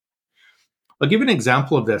 And so, I'll give an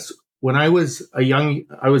example of this. When I was a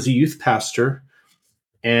youth pastor,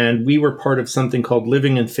 and we were part of something called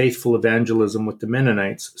Living in Faithful Evangelism with the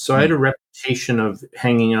Mennonites. So I had a reputation of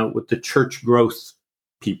hanging out with the church growth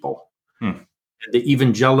people, the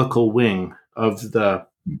evangelical wing of the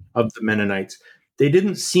Mennonites. They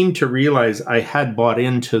didn't seem to realize I had bought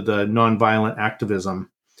into the nonviolent activism.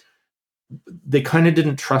 They kind of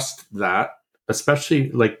didn't trust that,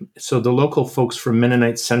 especially so the local folks from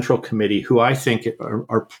Mennonite Central Committee, who I think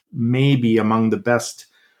are maybe among the best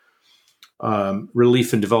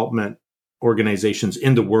relief and development organizations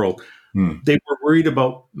in the world. They were worried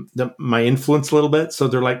about my influence a little bit. So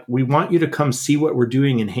they're like, we want you to come see what we're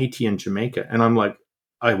doing in Haiti and Jamaica. And I'm like,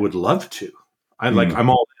 I would love to. I'm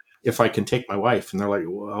all, if I can take my wife. And they're like,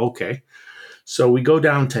 well, okay. So we go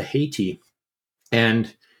down to Haiti,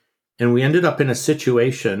 and we ended up in a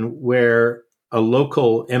situation where a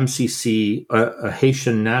local MCC, a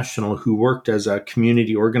Haitian national who worked as a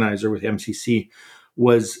community organizer with MCC,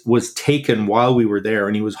 was taken while we were there,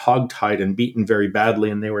 and he was hogtied and beaten very badly,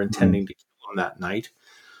 and they were intending to kill him that night.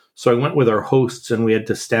 So I went with our hosts, and we had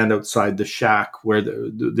to stand outside the shack where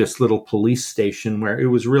this little police station, where it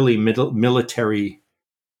was really military.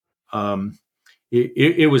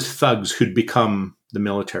 It was thugs who'd become the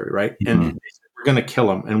military, right? And they said, we're going to kill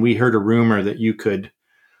him. And we heard a rumor that you could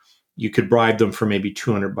bribe them for maybe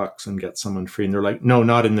 $200 and get someone free. And they're like, no,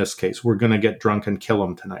 not in this case. We're going to get drunk and kill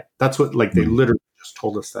him tonight. That's what, they literally just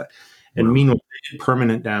told us that. And meanwhile, they did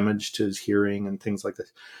permanent damage to his hearing and things like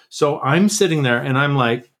this. So I'm sitting there and I'm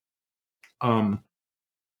like,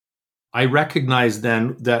 I recognize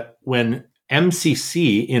then that when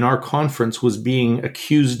MCC in our conference was being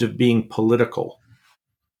accused of being political,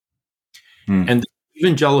 and the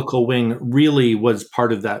evangelical wing really was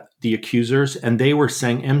part of that, the accusers, and they were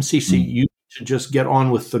saying, MCC, you should just get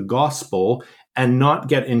on with the gospel and not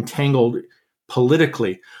get entangled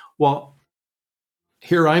politically. Well,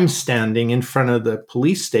 here I'm standing in front of the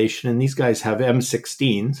police station, and these guys have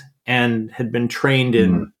M16s and had been trained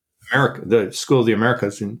in America, the School of the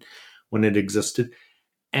Americas, when it existed.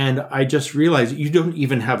 And I just realized you don't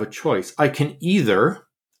even have a choice. I can either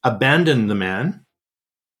abandon the man,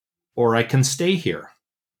 or I can stay here.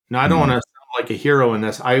 Now, I don't want to sound like a hero in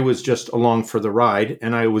this. I was just along for the ride,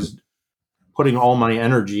 and I was putting all my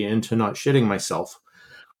energy into not shitting myself.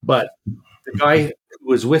 But the guy who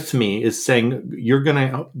was with me is saying, you're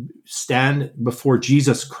going to stand before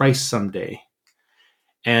Jesus Christ someday,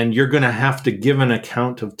 and you're going to have to give an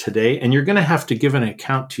account of today, and you're going to have to give an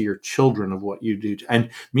account to your children of what you do. And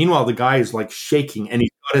meanwhile, the guy is like shaking, and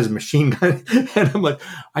he's got his machine gun. And I'm like,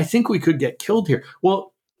 I think we could get killed here.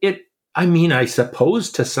 Well, I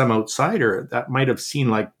suppose to some outsider that might have seemed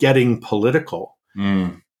like getting political,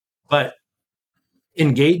 but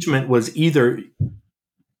engagement was either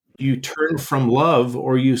you turn from love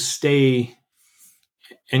or you stay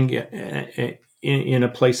and in a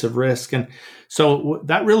place of risk. And so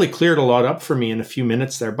that really cleared a lot up for me in a few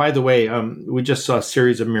minutes there. By the way, we just saw a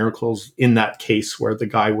series of miracles in that case where the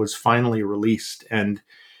guy was finally released, and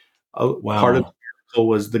part of the miracle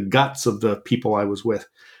was the guts of the people I was with.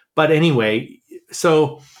 But anyway,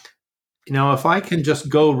 so, if I can just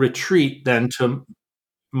go retreat then to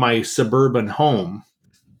my suburban home,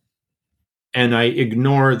 and I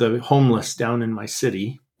ignore the homeless down in my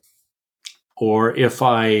city, or if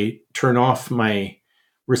I turn off my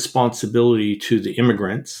responsibility to the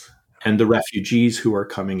immigrants and the refugees who are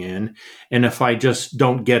coming in, and if I just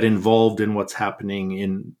don't get involved in what's happening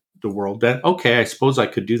in the world, then okay, I suppose I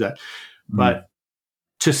could do that. But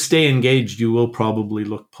to stay engaged, you will probably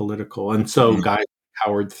look political. And so guys like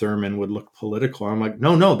Howard Thurman would look political. I'm like,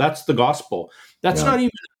 no, that's the gospel. That's not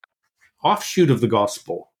even an offshoot of the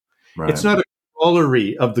gospel. Right. It's not a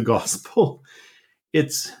corollary of the gospel.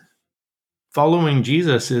 It's following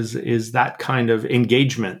Jesus is that kind of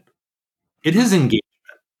engagement. It is engagement.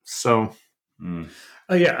 So,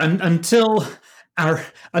 until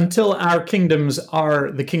our kingdoms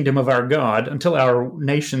are the kingdom of our God, until our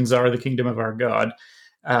nations are the kingdom of our God,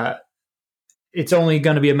 it's only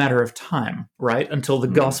going to be a matter of time, right? Until the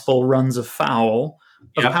gospel runs afoul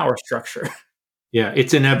of power structure. Yeah,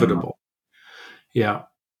 it's inevitable. Yeah.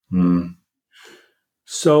 Mm.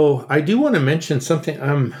 So I do want to mention something.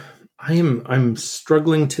 I'm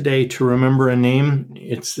struggling today to remember a name.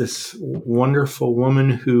 It's this wonderful woman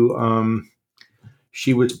who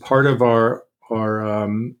she was part of our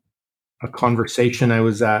a conversation I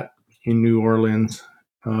was at in New Orleans,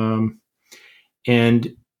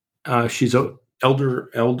 and she's a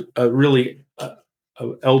really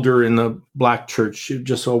elder in the Black church. She's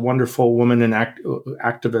just a wonderful woman and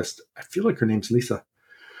activist. I feel like her name's Lisa.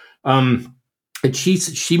 And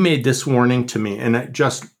she made this warning to me, and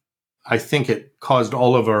I think it caused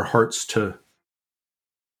all of our hearts to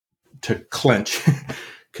clench,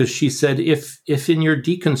 because she said, if in your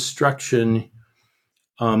deconstruction,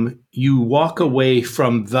 you walk away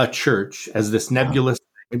from the church as this nebulous,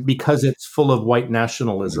 because it's full of white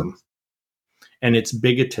nationalism and it's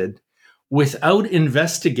bigoted, without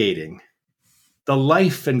investigating the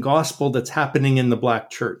life and gospel that's happening in the Black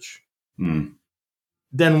church,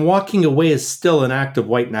 then walking away is still an act of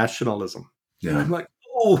white nationalism. Yeah. And I'm like,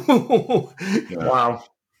 oh, Wow.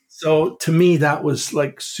 So to me, that was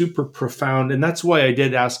like super profound. And that's why I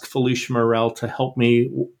did ask Felicia Morel to help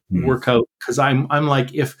me work out. Because I'm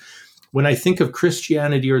like, when I think of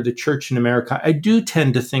Christianity or the church in America, I do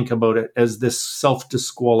tend to think about it as this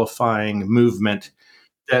self-disqualifying movement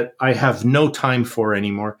that I have no time for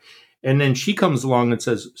anymore. And then she comes along and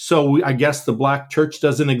says, so I guess the Black church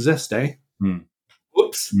doesn't exist, eh?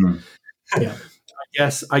 Whoops. Yeah.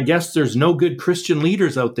 I guess there's no good Christian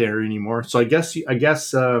leaders out there anymore. So I guess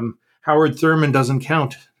Howard Thurman doesn't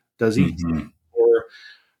count, does he?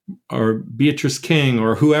 Or Beatrice King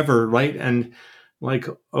or whoever, right? And like,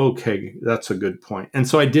 okay, that's a good point. And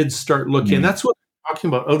so I did start looking. That's what I'm talking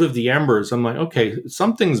about, out of the embers. I'm like, okay,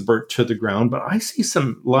 something's burnt to the ground, but I see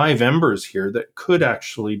some live embers here that could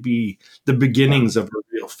actually be the beginnings of a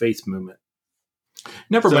real faith movement.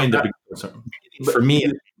 Never mind the beginning. For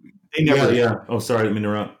me, they never. Yeah. Oh, sorry, let me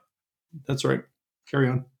interrupt. That's right. Carry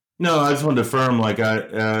on. No, I just wanted to affirm, like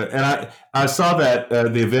I saw that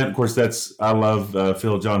the event. Of course, I love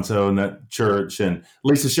Phil Johnson and that church, and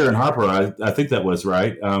Lisa Sharon Harper. I think that was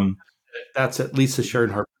right. That's it, Lisa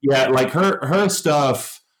Sharon Harper. Yeah, like her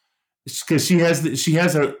stuff, because she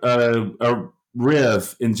has a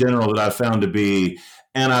riff in general that I found to be,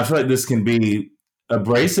 and I feel like this can be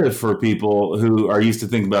abrasive for people who are used to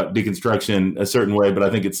thinking about deconstruction a certain way, but I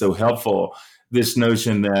think it's so helpful. This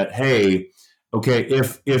notion that, hey, okay,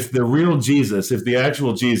 if the real Jesus, if the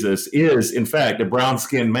actual Jesus is in fact a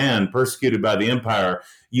brown-skinned man persecuted by the empire,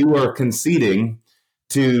 you are conceding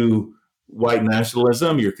to white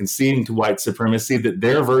nationalism, you're conceding to white supremacy, that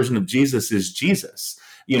their version of Jesus is Jesus.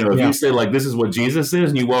 If you say, like, this is what Jesus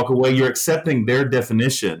is, and you walk away, you're accepting their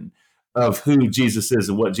definition of who Jesus is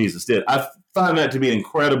and what Jesus did. I find that to be an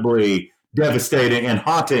incredibly devastating and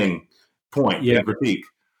haunting point in critique.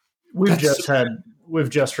 We've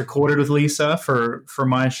just recorded with Lisa for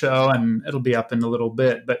my show, and it'll be up in a little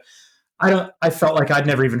bit. But I felt like I'd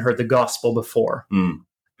never even heard the gospel before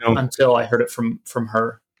until I heard it from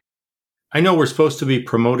her. I know we're supposed to be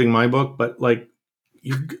promoting my book, but like,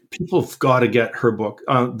 people have got to get her book,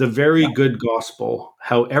 The Very Good Gospel: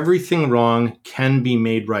 How Everything Wrong Can Be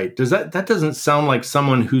Made Right. That doesn't sound like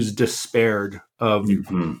someone who's despaired of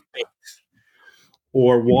faith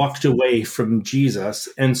or walked away from Jesus.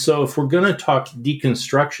 And so if we're going to talk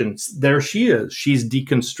deconstruction, there she is. She's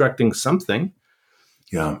deconstructing something.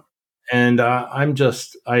 Yeah. And I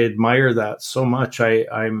admire that so much.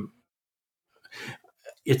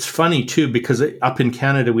 It's funny too, because up in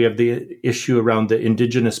Canada, we have the issue around the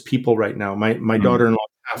Indigenous people right now. My daughter-in-law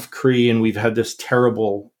is half Cree, and we've had this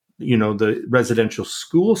terrible, the residential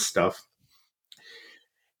school stuff.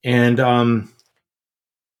 And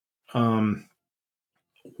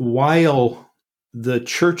while the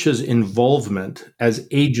church's involvement as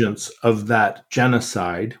agents of that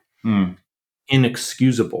genocide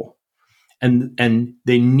inexcusable, and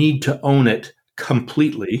they need to own it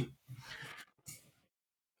completely,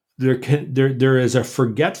 there is a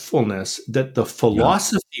forgetfulness that the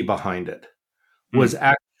philosophy behind it was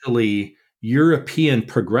actually European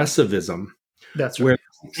progressivism. That's right. Where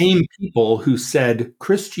the same people who said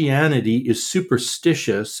Christianity is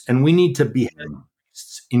superstitious and we need to behead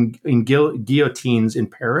priests in guillotines in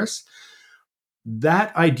Paris,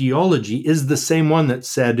 that ideology is the same one that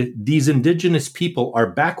said these indigenous people are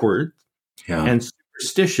backward and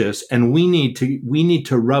superstitious, and we need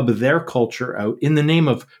to rub their culture out in the name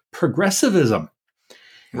of progressivism.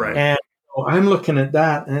 Right. And so I'm looking at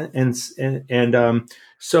that, and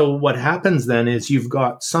so what happens then is you've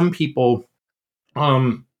got some people.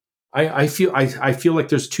 I feel like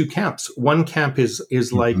there's two camps. One camp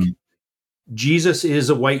is like, Jesus is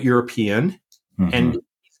a white European, and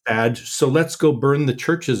he's bad, so let's go burn the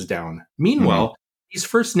churches down. Meanwhile, these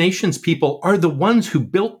First Nations people are the ones who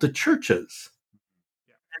built the churches.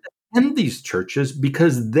 And these churches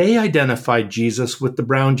because they identified Jesus with the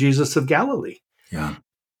brown Jesus of Galilee. Yeah.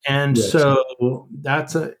 And so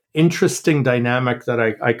that's an interesting dynamic that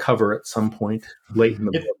I cover at some point late in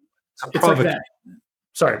the book. It's like that.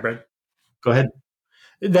 Sorry, Brad. Go ahead.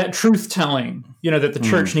 That truth telling, that the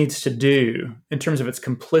church needs to do in terms of its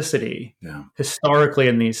complicity historically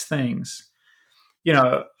in these things.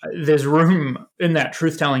 There's room in that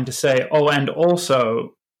truth telling to say, oh, and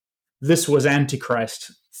also this was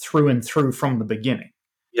Antichrist through and through from the beginning.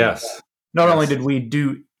 Yes. Not only did we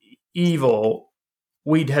do evil,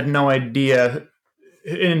 we had no idea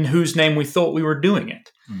in whose name we thought we were doing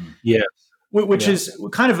it. Yes. Which is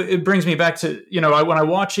kind of, it brings me back to, when I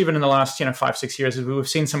watch even in the last, 5-6 years, we've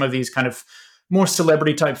seen some of these kind of more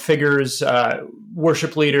celebrity type figures,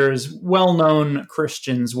 worship leaders, well-known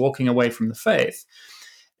Christians walking away from the faith.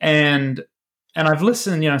 And I've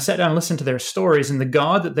listened, sat down and listened to their stories and the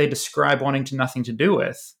God that they describe wanting to nothing to do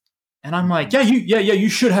with. And I'm like, you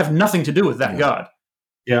should have nothing to do with that God.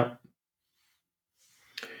 Yeah.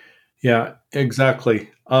 Yeah, exactly.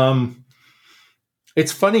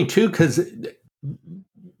 It's funny too, because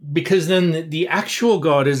then the actual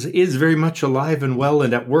God is very much alive and well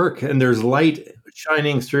and at work, and there's light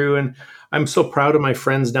shining through. And I'm so proud of my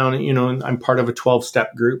friends down, and I'm part of a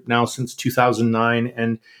 12-step group now since 2009.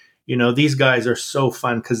 And, these guys are so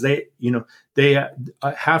fun because they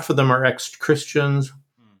half of them are ex-Christians.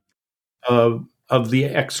 Of the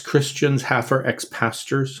ex-Christians, half are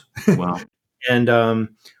ex-pastors. Wow. And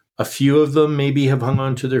a few of them maybe have hung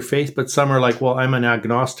on to their faith, but some are like, well, I'm an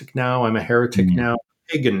agnostic now, I'm a heretic now,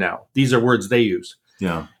 pagan now. These are words they use.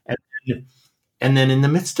 Yeah. And then in the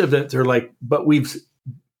midst of it, they're like, but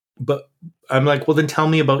I'm like, well, then tell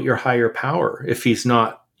me about your higher power if he's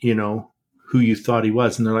not, who you thought he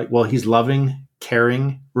was. And they're like, well, he's loving,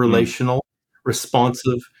 caring, relational,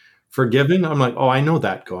 responsive, forgiving. I'm like, oh, I know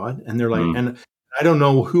that God. And they're like, and I don't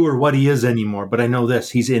know who or what he is anymore, but I know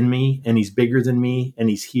this. He's in me and he's bigger than me and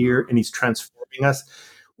he's here and he's transforming us.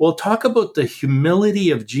 Well, talk about the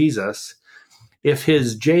humility of Jesus. If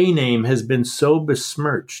his J name has been so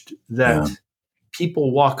besmirched that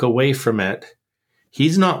people walk away from it,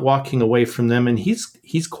 he's not walking away from them. And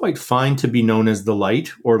he's quite fine to be known as the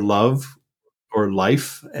light or love or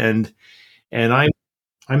life. And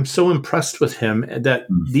I'm so impressed with him that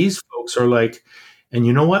these folks are like, and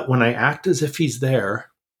you know what? When I act as if he's there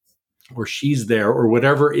or she's there or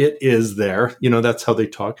whatever it is there, that's how they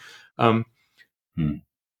talk. I'm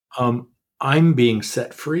being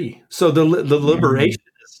set free. So the liberation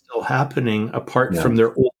is still happening apart from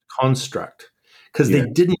their old construct because they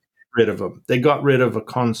didn't get rid of them. They got rid of a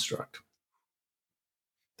construct.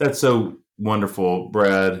 That's so wonderful,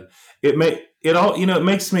 Brad. It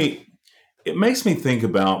makes me think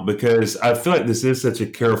about, because I feel like this is such a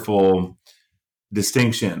careful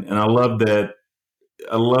distinction, and I love that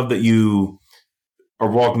you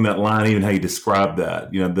are walking that line, even how you describe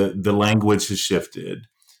that. The language has shifted,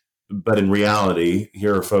 but in reality,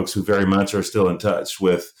 here are folks who very much are still in touch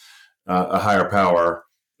with a higher power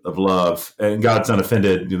of love, and God's not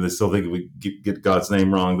offended. They still think we get God's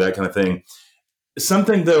name wrong, that kind of thing.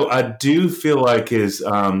 Something, though, I do feel like is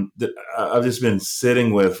that I've just been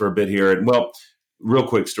sitting with for a bit here. And, well, real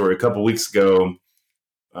quick story. A couple weeks ago,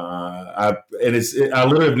 I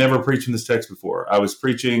literally have never preached from this text before. I was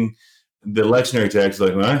preaching the lectionary text,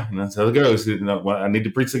 like, well, that's how it goes. I need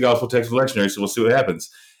to preach the gospel text of lectionary, so we'll see what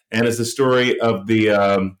happens. And it's the story of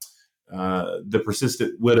the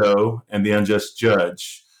persistent widow and the unjust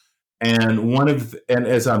judge. And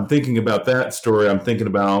as I'm thinking about that story, I'm thinking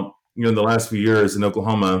about, in the last few years in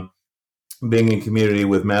Oklahoma, being in community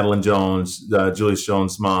with Madeline Jones, Julius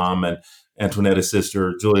Jones' mom, and Antoinetta's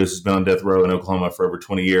sister. Julius has been on death row in Oklahoma for over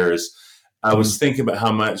 20 years. I was thinking about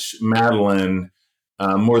how much Madeline,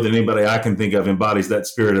 more than anybody I can think of, embodies that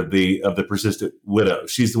spirit of the persistent widow.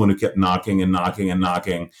 She's the one who kept knocking and knocking and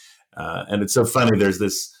knocking. And it's so funny. There's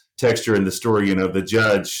this texture in the story, the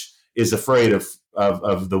judge is afraid of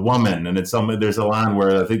the woman. And there's a line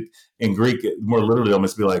where I think in Greek, it more literally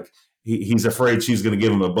almost be like, he's afraid she's going to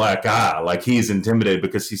give him a black eye. Like he's intimidated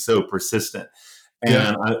because she's so persistent.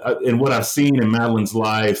 And and what I've seen in Madeline's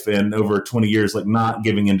life and over 20 years, like not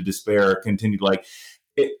giving into despair, continued, like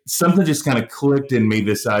something just kind of clicked in me,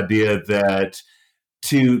 this idea that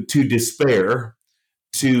to despair,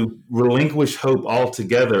 to relinquish hope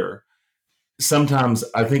altogether, sometimes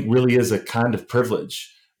I think really is a kind of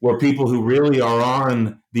privilege, where people who really are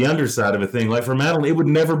on the underside of a thing, like for Madeline, it would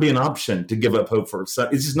never be an option to give up hope for. It's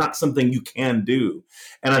just not something you can do.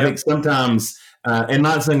 And I think sometimes And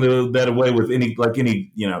not saying that away with any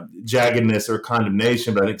jaggedness or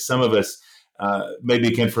condemnation, but I think some of us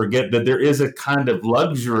maybe can forget that there is a kind of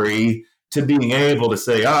luxury to being able to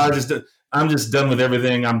say, I'm just done with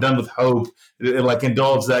everything. I'm done with hope. Like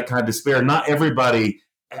indulge that kind of despair. Not everybody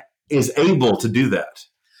is able to do that.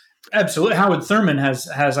 Absolutely. Howard Thurman has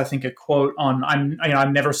I think a quote on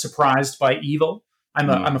I'm never surprised by evil. I'm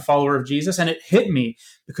a follower of Jesus, and it hit me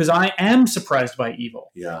because I am surprised by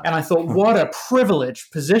evil. Yeah. And I thought, what a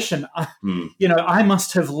privileged position. I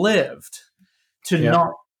must have lived to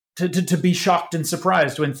not to be shocked and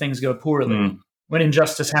surprised when things go poorly, when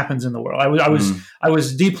injustice happens in the world. I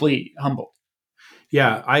was deeply humbled.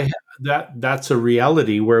 Yeah, that's a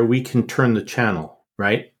reality where we can turn the channel,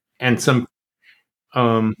 right? And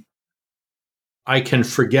I can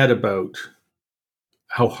forget about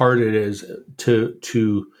how hard it is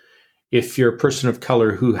to if you're a person of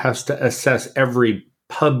color who has to assess every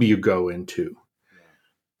pub you go into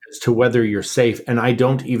as to whether you're safe. And I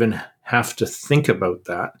don't even have to think about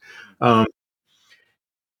that. But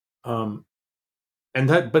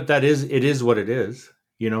it is what it is.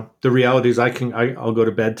 The reality is I'll go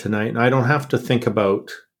to bed tonight and I don't have to think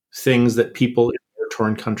about things that people in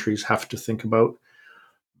war-torn countries have to think about.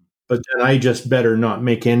 But then I just better not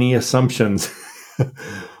make any assumptions,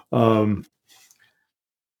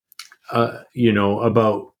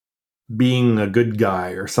 about being a good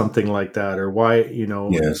guy or something like that, or why,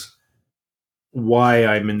 why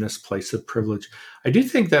I'm in this place of privilege. I do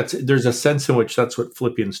think there's a sense in which that's what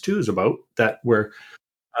Philippians 2 is about, that where,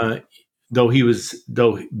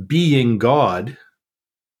 though being God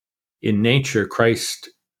in nature, Christ,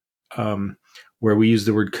 where we use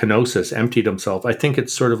the word kenosis, emptied himself. I think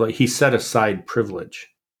it's sort of like he set aside privilege.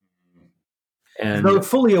 And though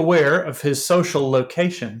fully aware of his social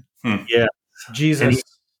location, Jesus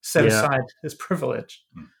set aside his privilege.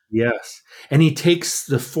 Yes. And he takes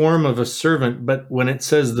the form of a servant, but when it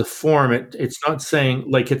says the form, it's not saying,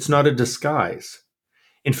 like, it's not a disguise.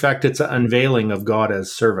 In fact, it's an unveiling of God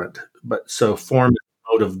as servant. But so form is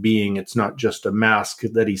mode of being. It's not just a mask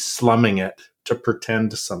that he's slumming it to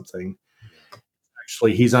pretend something.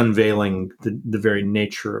 Actually, he's unveiling the very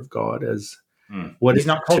nature of God as what he's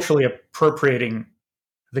not culturally appropriating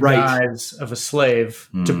the guise of a slave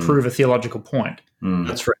to prove a theological point.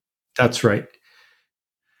 That's right.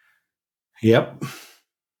 Yep.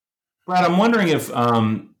 Brad, I'm wondering if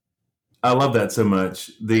I love that so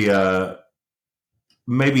much. The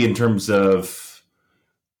maybe in terms of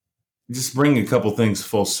just bringing a couple things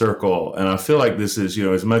full circle, and I feel like this is,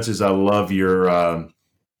 as much as I love your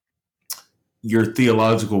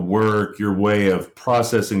theological work, your way of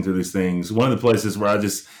processing through these things. One of the places where I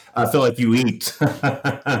feel like you eat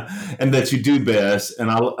and that you do best.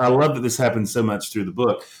 And I love that this happens so much through the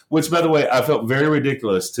book, which, by the way, I felt very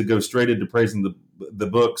ridiculous to go straight into praising the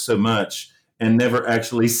book so much and never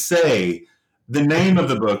actually say the name of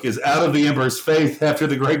the book is Out of the Embers, Faith After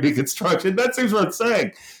the Great Deconstruction. That seems worth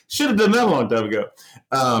saying. Should have done that a long time ago.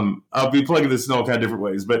 I'll be plugging this in all kind of different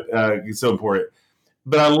ways, but it's so important.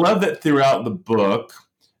 But I love that throughout the book,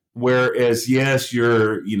 whereas, yes,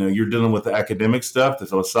 you're dealing with the academic stuff, the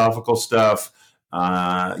philosophical stuff.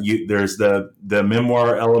 There's the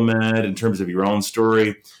memoir element in terms of your own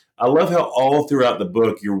story. I love how all throughout the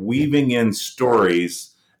book, you're weaving in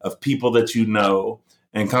stories of people that you know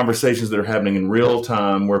and conversations that are happening in real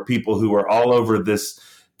time where people who are all over this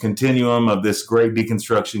continuum of this great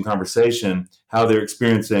deconstruction conversation, how they're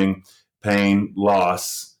experiencing pain,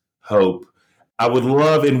 loss, hope. I would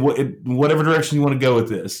love, in whatever direction you want to go with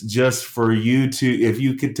this, just for you to, if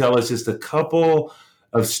you could tell us just a couple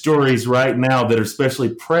of stories right now that are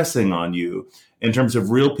especially pressing on you in terms of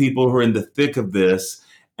real people who are in the thick of this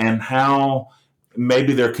and how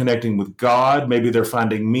maybe they're connecting with God, maybe they're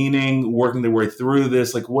finding meaning, working their way through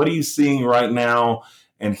this. Like, what are you seeing right now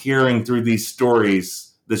and hearing through these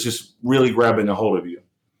stories that's just really grabbing a hold of you?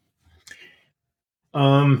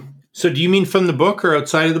 So do you mean from the book or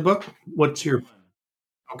outside of the book? What's your...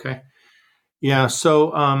 Okay. Yeah.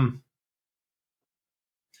 So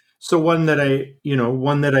one that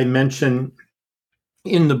I mention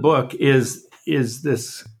in the book is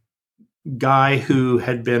this guy who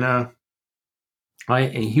had been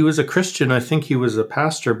he was a Christian. I think he was a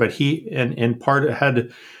pastor, but he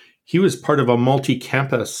was part of a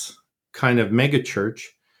multi-campus kind of megachurch,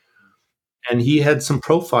 and he had some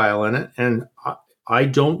profile in it. And I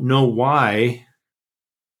don't know why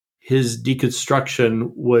his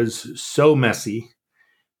deconstruction was so messy,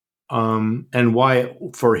 and why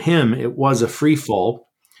for him it was a free fall,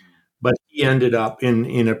 but he ended up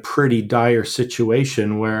in a pretty dire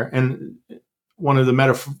situation one of the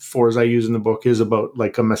metaphors I use in the book is about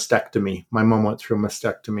like a mastectomy. My mom went through a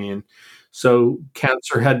mastectomy, and so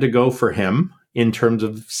cancer had to go for him in terms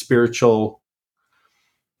of spiritual.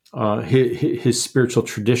 His spiritual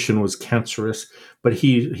tradition was cancerous, but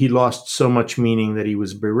he lost so much meaning that he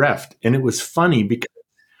was bereft. And it was funny because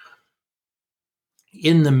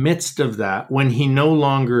in the midst of that, when he no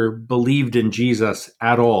longer believed in Jesus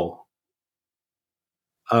at all,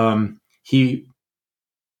 he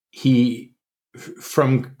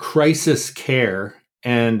from crisis care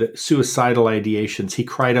and suicidal ideations, he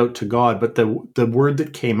cried out to God, but the word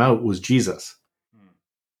that came out was Jesus.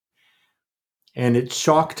 And it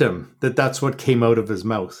shocked him that that's what came out of his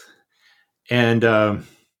mouth. And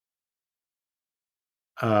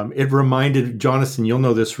it reminded, Jonathan, you'll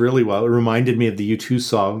know this really well, it reminded me of the U2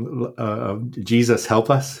 song, Jesus Help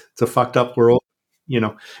Us. It's a fucked up world,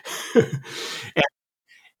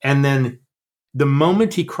 and then the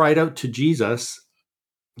moment he cried out to Jesus,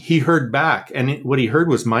 he heard back, and what he heard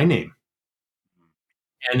was my name.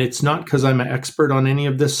 And it's not because I'm an expert on any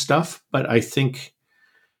of this stuff, but I think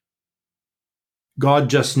God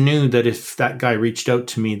just knew that if that guy reached out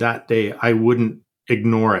to me that day, I wouldn't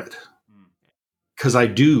ignore it. Because I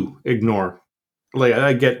do ignore, like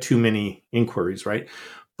I get too many inquiries, right?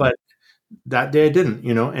 But that day I didn't,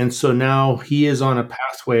 and so now he is on a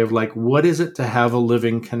pathway of like, what is it to have a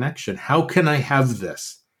living connection? How can I have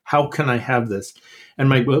this? How can I have this? And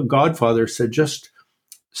my godfather said, just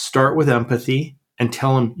start with empathy and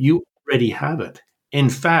tell him you already have it. In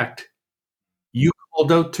fact, you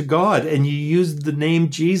called out to God and you used the name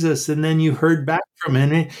Jesus, and then you heard back from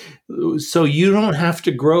him. So you don't have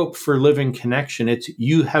to grope for living connection. It's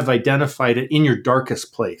you have identified it in your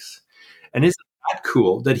darkest place. And isn't that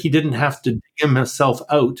cool that he didn't have to dig himself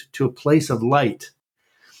out to a place of light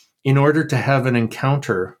in order to have an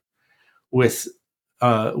encounter with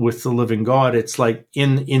the living God? It's like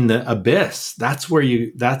in the abyss. That's where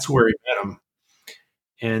he met him.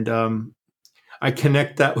 And I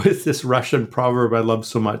connect that with this Russian proverb I love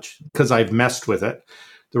so much because I've messed with it.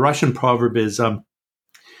 The Russian proverb is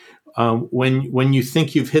when you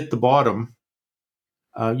think you've hit the bottom,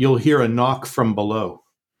 you'll hear a knock from below.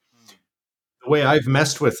 The way I've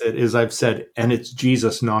messed with it is I've said, and it's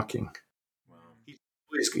Jesus knocking.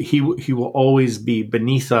 He will always be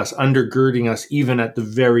beneath us, undergirding us, even at the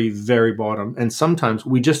very, very bottom. And sometimes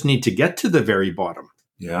we just need to get to the very bottom.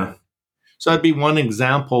 Yeah. So that'd be one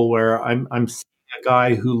example where I'm seeing a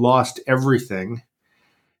guy who lost everything.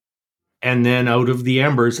 And then out of the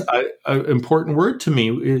embers, an important word to me,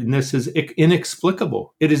 and this is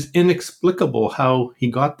inexplicable. It is inexplicable how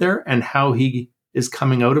he got there and how he is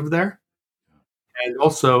coming out of there. And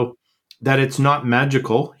also that it's not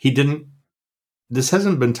magical. This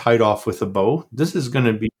hasn't been tied off with a bow. This is going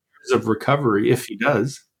to be years of recovery if he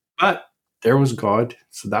does. But there was God.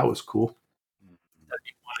 So that was cool. That'd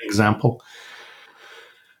be one example.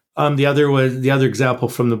 The other example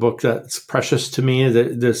from the book that's precious to me.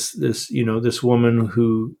 This woman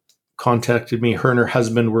who contacted me. Her and her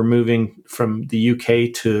husband were moving from the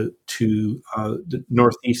UK to the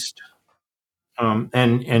Northeast,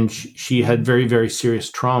 and she had very, very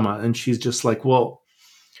serious trauma. And she's just like, well,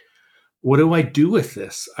 what do I do with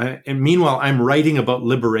this? And meanwhile, I'm writing about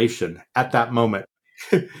liberation at that moment,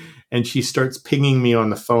 and she starts pinging me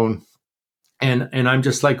on the phone. And I'm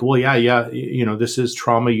just like, well, yeah, this is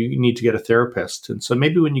trauma. You need to get a therapist. And so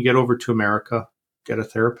maybe when you get over to America, get a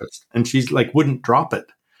therapist. And she's like, wouldn't drop it.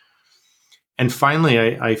 And finally,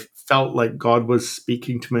 I felt like God was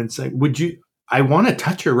speaking to me and saying, I want to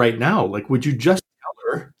touch her right now. Like, would you just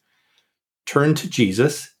tell her, turn to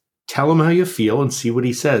Jesus, tell him how you feel and see what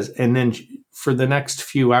he says. And then for the next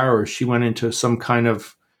few hours, she went into some kind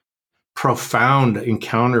of profound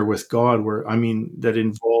encounter with God that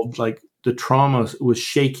involved like, the trauma was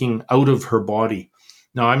shaking out of her body.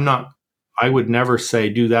 Now, I would never say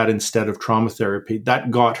do that instead of trauma therapy.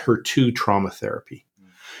 That got her to trauma therapy.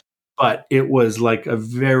 But it was like a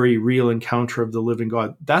very real encounter of the living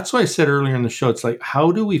God. That's why I said earlier in the show, it's like,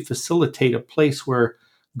 how do we facilitate a place where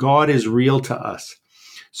God is real to us?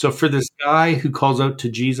 So for this guy who calls out to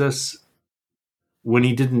Jesus when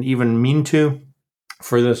he didn't even mean to,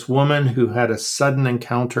 for this woman who had a sudden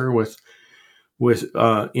encounter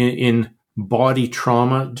in body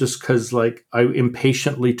trauma just because like I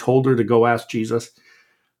impatiently told her to go ask Jesus.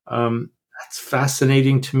 That's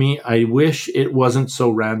fascinating to me. I wish it wasn't so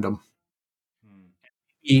random.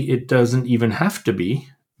 It doesn't even have to be.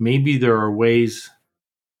 Maybe there are ways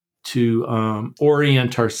to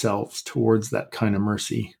orient ourselves towards that kind of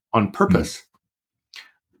mercy on purpose.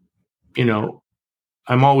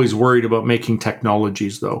 I'm always worried about making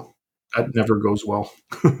technologies, though. That never goes well.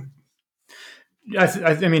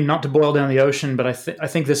 I mean, not to boil down the ocean, but I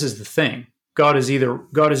think this is the thing. God is either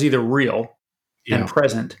real and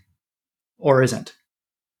present, or isn't.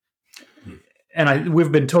 And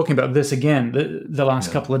we've been talking about this again the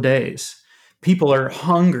last couple of days. People are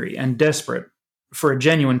hungry and desperate for a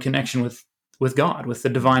genuine connection with God, with the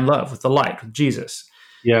divine love, with the light, with Jesus.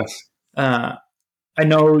 Yes. I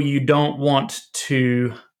know you don't want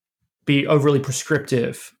to be overly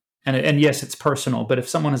prescriptive, and yes, it's personal, but if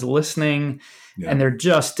someone is listening and they're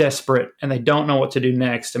just desperate and they don't know what to do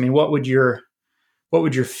next, I mean, what would your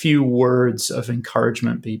few words of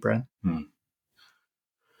encouragement be, Brad?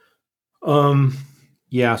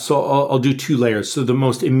 So I'll do two layers. So the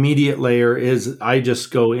most immediate layer is I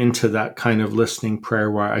just go into that kind of listening prayer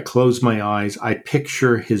where I close my eyes, I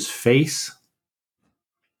picture his face.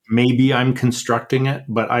 Maybe I'm constructing it,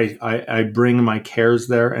 but I bring my cares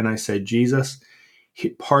there and I say, Jesus,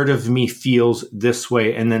 part of me feels this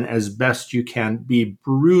way. And then as best you can, be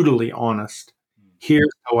brutally honest.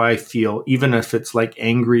 Here's how I feel, even if it's like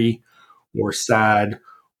angry or sad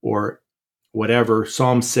or whatever.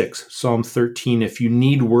 Psalm 6, Psalm 13. If you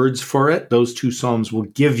need words for it, those two Psalms will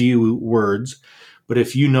give you words. But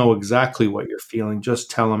if you know exactly what you're feeling,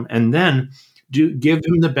 just tell him. And then give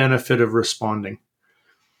him the benefit of responding.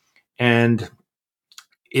 And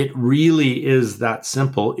it really is that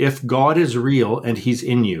simple. If God is real and he's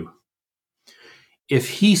in you, if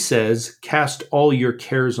he says, cast all your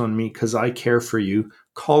cares on me because I care for you,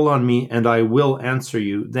 call on me and I will answer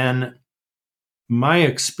you, then my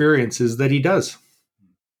experience is that he does.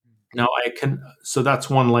 Now so that's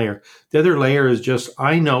one layer. The other layer is just,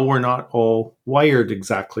 I know we're not all wired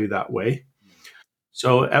exactly that way.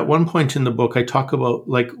 So at one point in the book, I talk about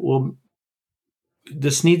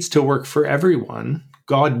this needs to work for everyone.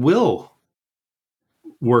 God will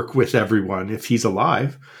work with everyone if he's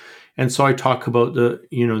alive. And so I talk about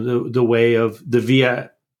the way of the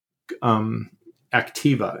via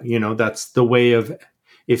activa, that's the way of,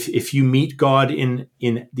 if you meet God in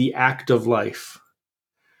the act of life,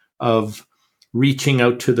 of reaching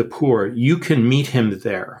out to the poor, you can meet him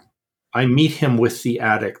there. I meet him with the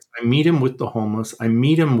addict. I meet him with the homeless. I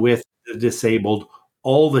meet him with the disabled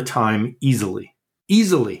all the time, easily,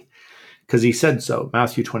 because he said so,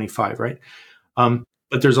 Matthew 25, right?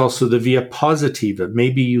 But there's also the via positiva.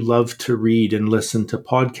 Maybe you love to read and listen to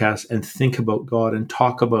podcasts and think about God and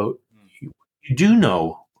talk about, you do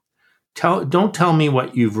know. Don't tell me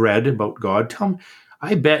what you've read about God. Tell me,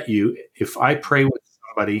 I bet you if I pray with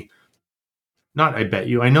somebody, not I bet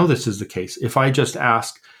you, I know this is the case. If I just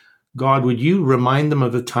ask, God, would you remind them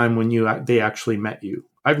of the time when they actually met you?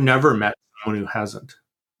 I've never met someone who hasn't.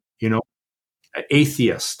 An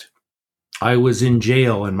atheist. I was in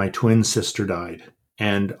jail and my twin sister died.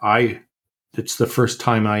 And it's the first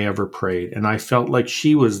time I ever prayed. And I felt like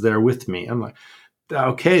she was there with me. I'm like,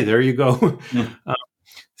 okay, there you go.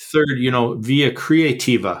 Third, via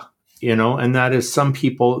creativa, and that is some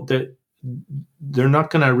people that they're not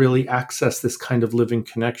going to really access this kind of living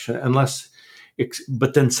connection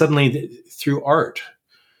but then suddenly through art,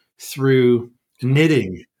 through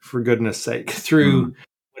knitting, for goodness sake, through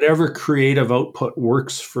whatever creative output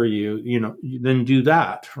works for you, then do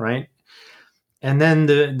that, right? And then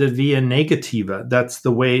the via negativa, that's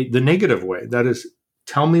the negative way. That is,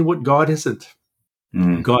 tell me what God isn't.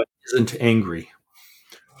 God isn't angry.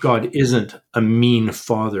 God isn't a mean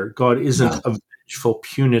father. God isn't a vengeful,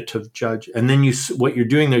 punitive judge. And then what you're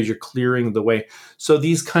doing there is you're clearing the way. So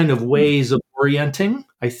these kind of ways of orienting,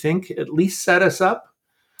 I think, at least set us up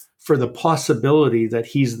for the possibility that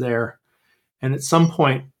he's there. And at some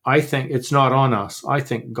point, I think it's not on us. I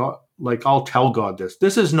think God, I'll tell God this.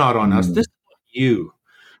 This is not on us. This is on you.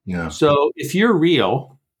 Yeah. So if you're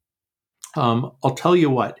real, I'll tell you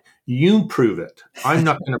what, you prove it. I'm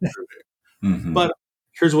not going to prove it. Mm-hmm. But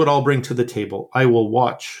here's what I'll bring to the table. I will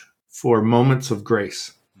watch for moments of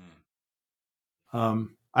grace. I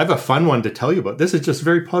have a fun one to tell you about. This is just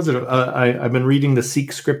very positive. I've been reading the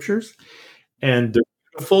Sikh scriptures, and they're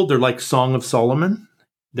beautiful. They're like Song of Solomon.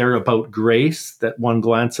 They're about grace, that one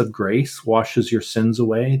glance of grace washes your sins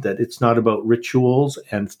away, that it's not about rituals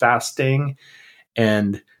and fasting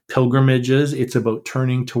and pilgrimages. It's about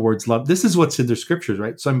turning towards love. This is what's in the scriptures,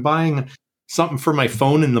 right? So I'm buying something for my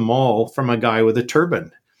phone in the mall from a guy with a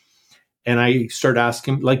turban. And I start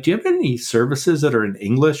asking, do you have any services that are in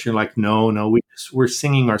English? You're like, no, we're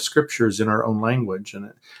singing our scriptures in our own language. And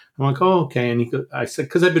I'm like, oh, okay. And I said,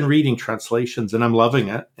 because I've been reading translations and I'm loving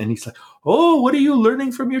it. And he's like, oh, what are you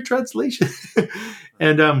learning from your translation?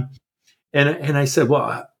 and I said,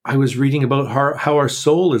 well, I was reading about how our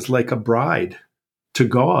soul is like a bride to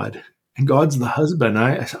God, and God's the husband.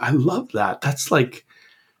 I love that. That's like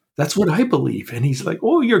That's what I believe. And he's like,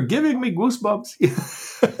 oh, you're giving me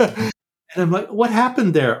goosebumps. And I'm like, what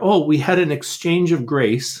happened there? Oh, we had an exchange of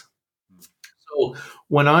grace. So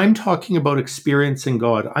when I'm talking about experiencing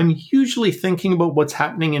God, I'm usually thinking about what's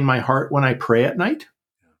happening in my heart when I pray at night.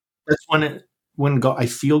 That's when God, I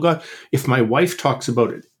feel God. If my wife talks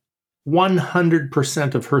about it,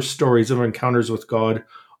 100% of her stories of encounters with God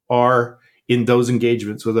are in those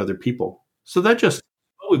engagements with other people. So that just,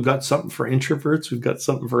 we've got something for introverts, we've got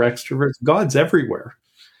something for extroverts. God's everywhere.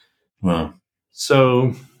 Wow.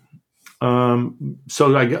 So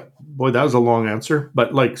I get, boy, that was a long answer,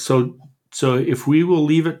 but like, so if we will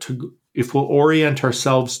leave it to, if we'll orient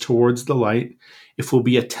ourselves towards the light, if we'll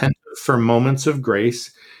be attentive for moments of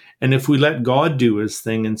grace, and if we let God do his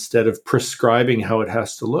thing instead of prescribing how it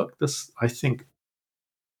has to look, this, I think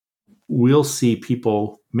we'll see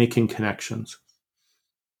people making connections.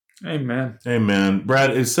 Amen. Amen.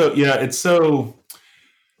 Brad, it's so,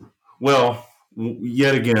 well,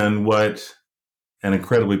 yet again, what an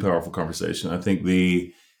incredibly powerful conversation. I think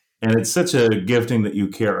and it's such a gifting that you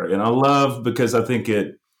carry. And I love, because I think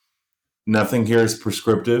nothing here is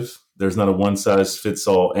prescriptive. There's not a one size fits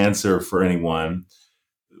all answer for anyone,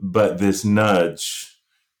 but this nudge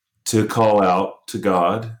to call out to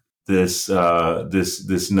God, this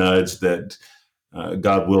nudge that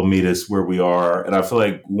God will meet us where we are. And I feel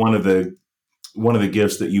like one of the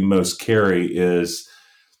gifts that you most carry is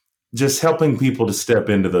just helping people to step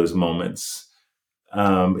into those moments.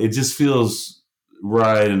 It just feels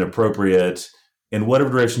right and appropriate in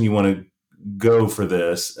whatever direction you want to go for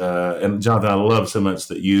this. And Jonathan, I love so much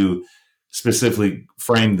that you specifically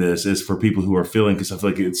framed this as for people who are feeling, because I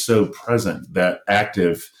feel like it's so present, that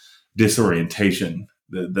active disorientation,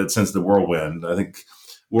 that sense of the whirlwind. I think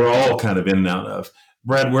we're all kind of in and out of.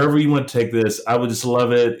 Brad, wherever you want to take this, I would just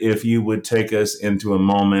love it if you would take us into a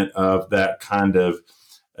moment of that kind of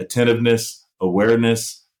attentiveness,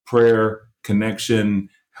 awareness, prayer, connection,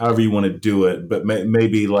 however you want to do it. But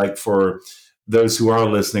maybe like for those who are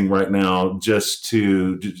listening right now, just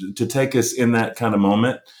to take us in that kind of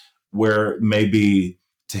moment where maybe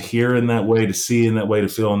to hear in that way, to see in that way, to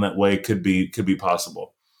feel in that way could be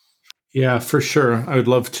possible. Yeah, for sure. I would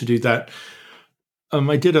love to do that.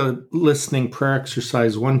 I did a listening prayer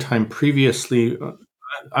exercise one time previously.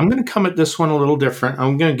 I'm going to come at this one a little different.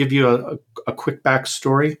 I'm going to give you a quick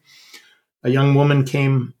backstory. A young woman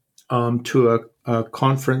came to a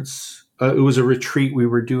conference. It was a retreat we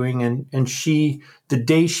were doing, and she, the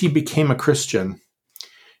day she became a Christian,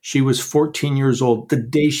 she was 14 years old. The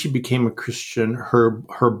day she became a Christian,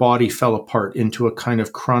 her body fell apart into a kind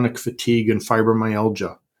of chronic fatigue and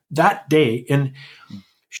fibromyalgia. That day, and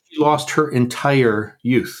she lost her entire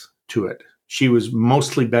youth to it. She was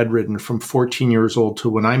mostly bedridden from 14 years old to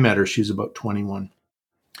when I met her, she was about 21.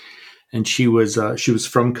 And she was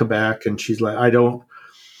from Quebec, and she's like, I don't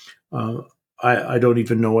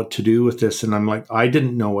even know what to do with this. And I'm like, I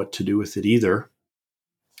didn't know what to do with it either.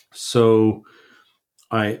 So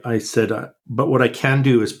I said, but what I can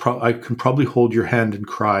do is I can probably hold your hand and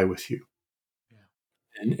cry with you.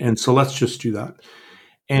 And so let's just do that.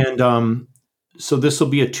 And so this will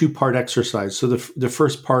be a 2-part exercise. So the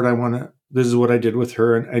first part this is what I did with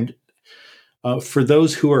her. And for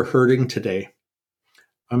those who are hurting today,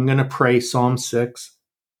 I'm going to pray Psalm 6,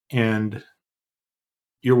 and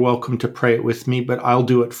you're welcome to pray it with me, but I'll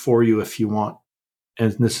do it for you if you want.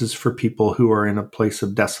 And this is for people who are in a place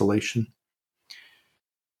of desolation.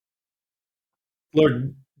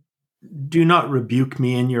 Lord, do not rebuke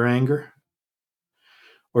me in your anger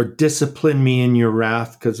or discipline me in your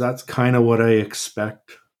wrath, because that's kind of what I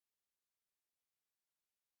expect.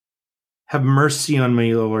 Have mercy on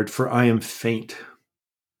me, Lord, for I am faint.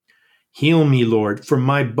 Heal me, Lord, for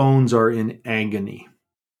my bones are in agony.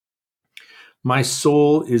 My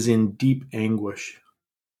soul is in deep anguish.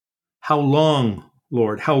 How long,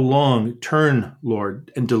 Lord? How long? Turn,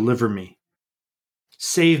 Lord, and deliver me.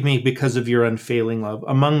 Save me because of your unfailing love.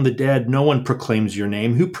 Among the dead, no one proclaims your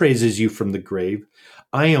name. Who praises you from the grave?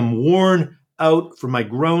 I am worn out from my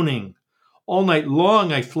groaning. All night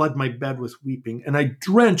long I flood my bed with weeping, and I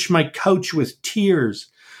drench my couch with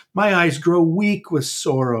tears. My eyes grow weak with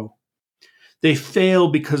sorrow. They fail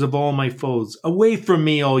because of all my foes. Away from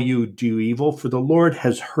me, all you do evil, for the Lord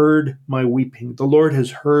has heard my weeping. The Lord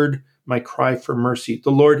has heard my cry for mercy.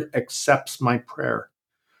 The Lord accepts my prayer.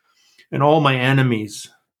 And all my enemies,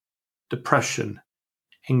 depression,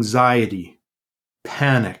 anxiety,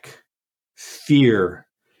 panic, fear,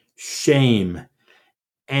 shame,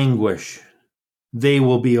 anguish, they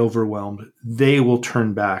will be overwhelmed. They will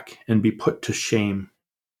turn back and be put to shame.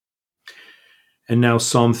 And now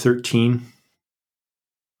Psalm 13.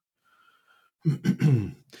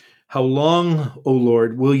 How long, O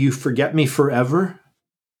Lord, will you forget me forever?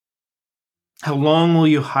 How long will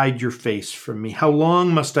you hide your face from me? How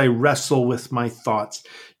long must I wrestle with my thoughts?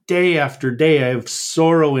 Day after day I have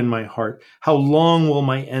sorrow in my heart. How long will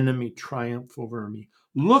my enemy triumph over me?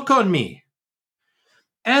 Look on me.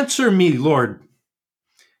 Answer me, Lord.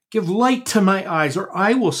 Give light to my eyes, or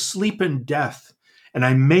I will sleep in death, and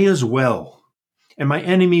I may as well. And my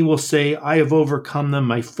enemy will say, I have overcome them.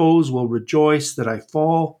 My foes will rejoice that I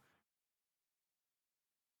fall.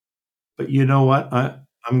 But you know what?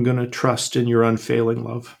 I'm going to trust in your unfailing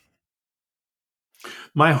love.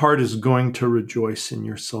 My heart is going to rejoice in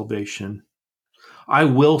your salvation. I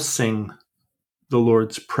will sing the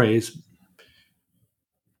Lord's praise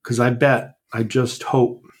because I just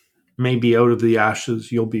hope, maybe out of the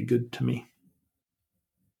ashes, you'll be good to me.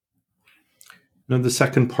 Now, the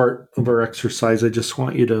second part of our exercise, I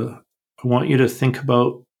want you to think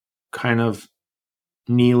about kind of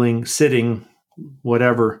kneeling, sitting,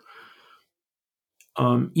 whatever,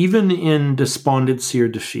 even in despondency or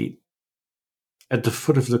defeat, at the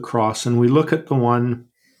foot of the cross, and we look at the one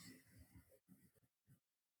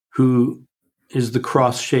who is the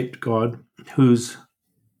cross-shaped God, who's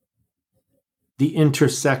the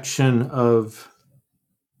intersection of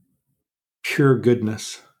pure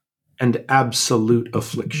goodness and absolute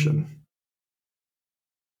affliction.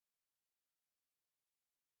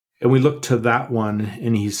 And we look to that one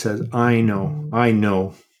and he says, I know.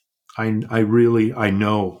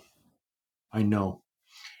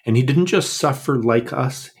 And he didn't just suffer like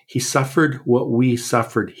us. He suffered what we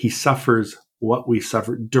suffered. He suffers what we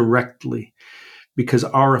suffered directly because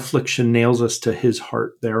our affliction nails us to his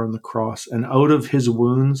heart there on the cross. And out of his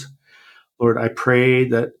wounds, Lord, I pray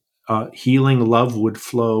that healing love would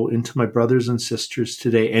flow into my brothers and sisters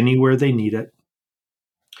today, anywhere they need it,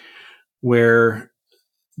 where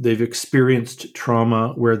they've experienced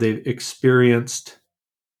trauma, where they've experienced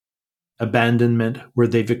abandonment, where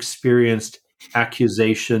they've experienced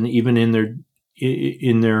accusation, even in their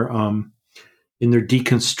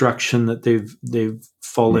deconstruction, that they've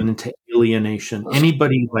fallen into alienation.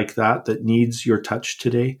 Anybody like that needs your touch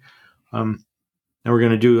today. And we're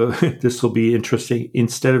going to do this will be interesting.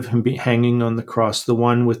 Instead of him hanging on the cross, the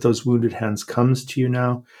one with those wounded hands comes to you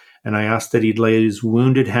now. And I ask that he'd lay his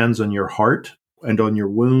wounded hands on your heart and on your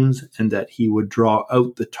wounds, and that he would draw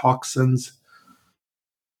out the toxins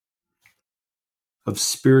of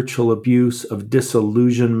spiritual abuse, of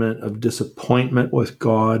disillusionment, of disappointment with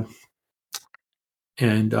God,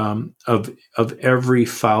 and of every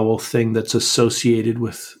foul thing that's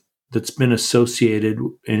been associated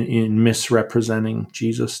in misrepresenting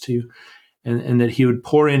Jesus to you, and that he would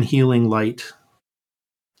pour in healing light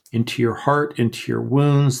into your heart, into your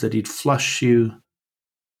wounds, that he'd flush you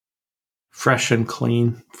fresh and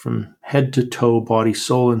clean from head to toe, body,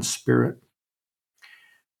 soul, and spirit.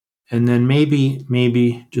 And then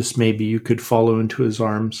maybe, just maybe, you could follow into his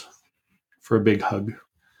arms for a big hug.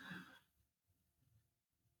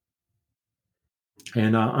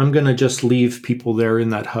 And I'm going to just leave people there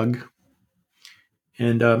in that hug.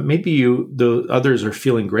 And maybe the others are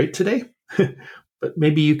feeling great today, but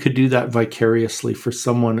maybe you could do that vicariously for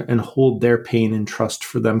someone and hold their pain in trust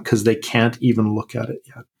for them because they can't even look at it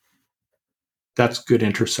yet. That's good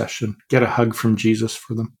intercession. Get a hug from Jesus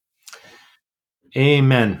for them.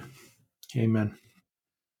 Amen. Amen.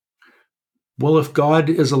 Well, if God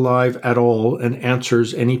is alive at all and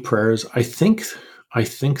answers any prayers, I think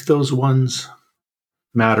those ones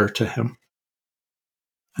matter to him.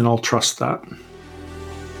 And I'll trust that.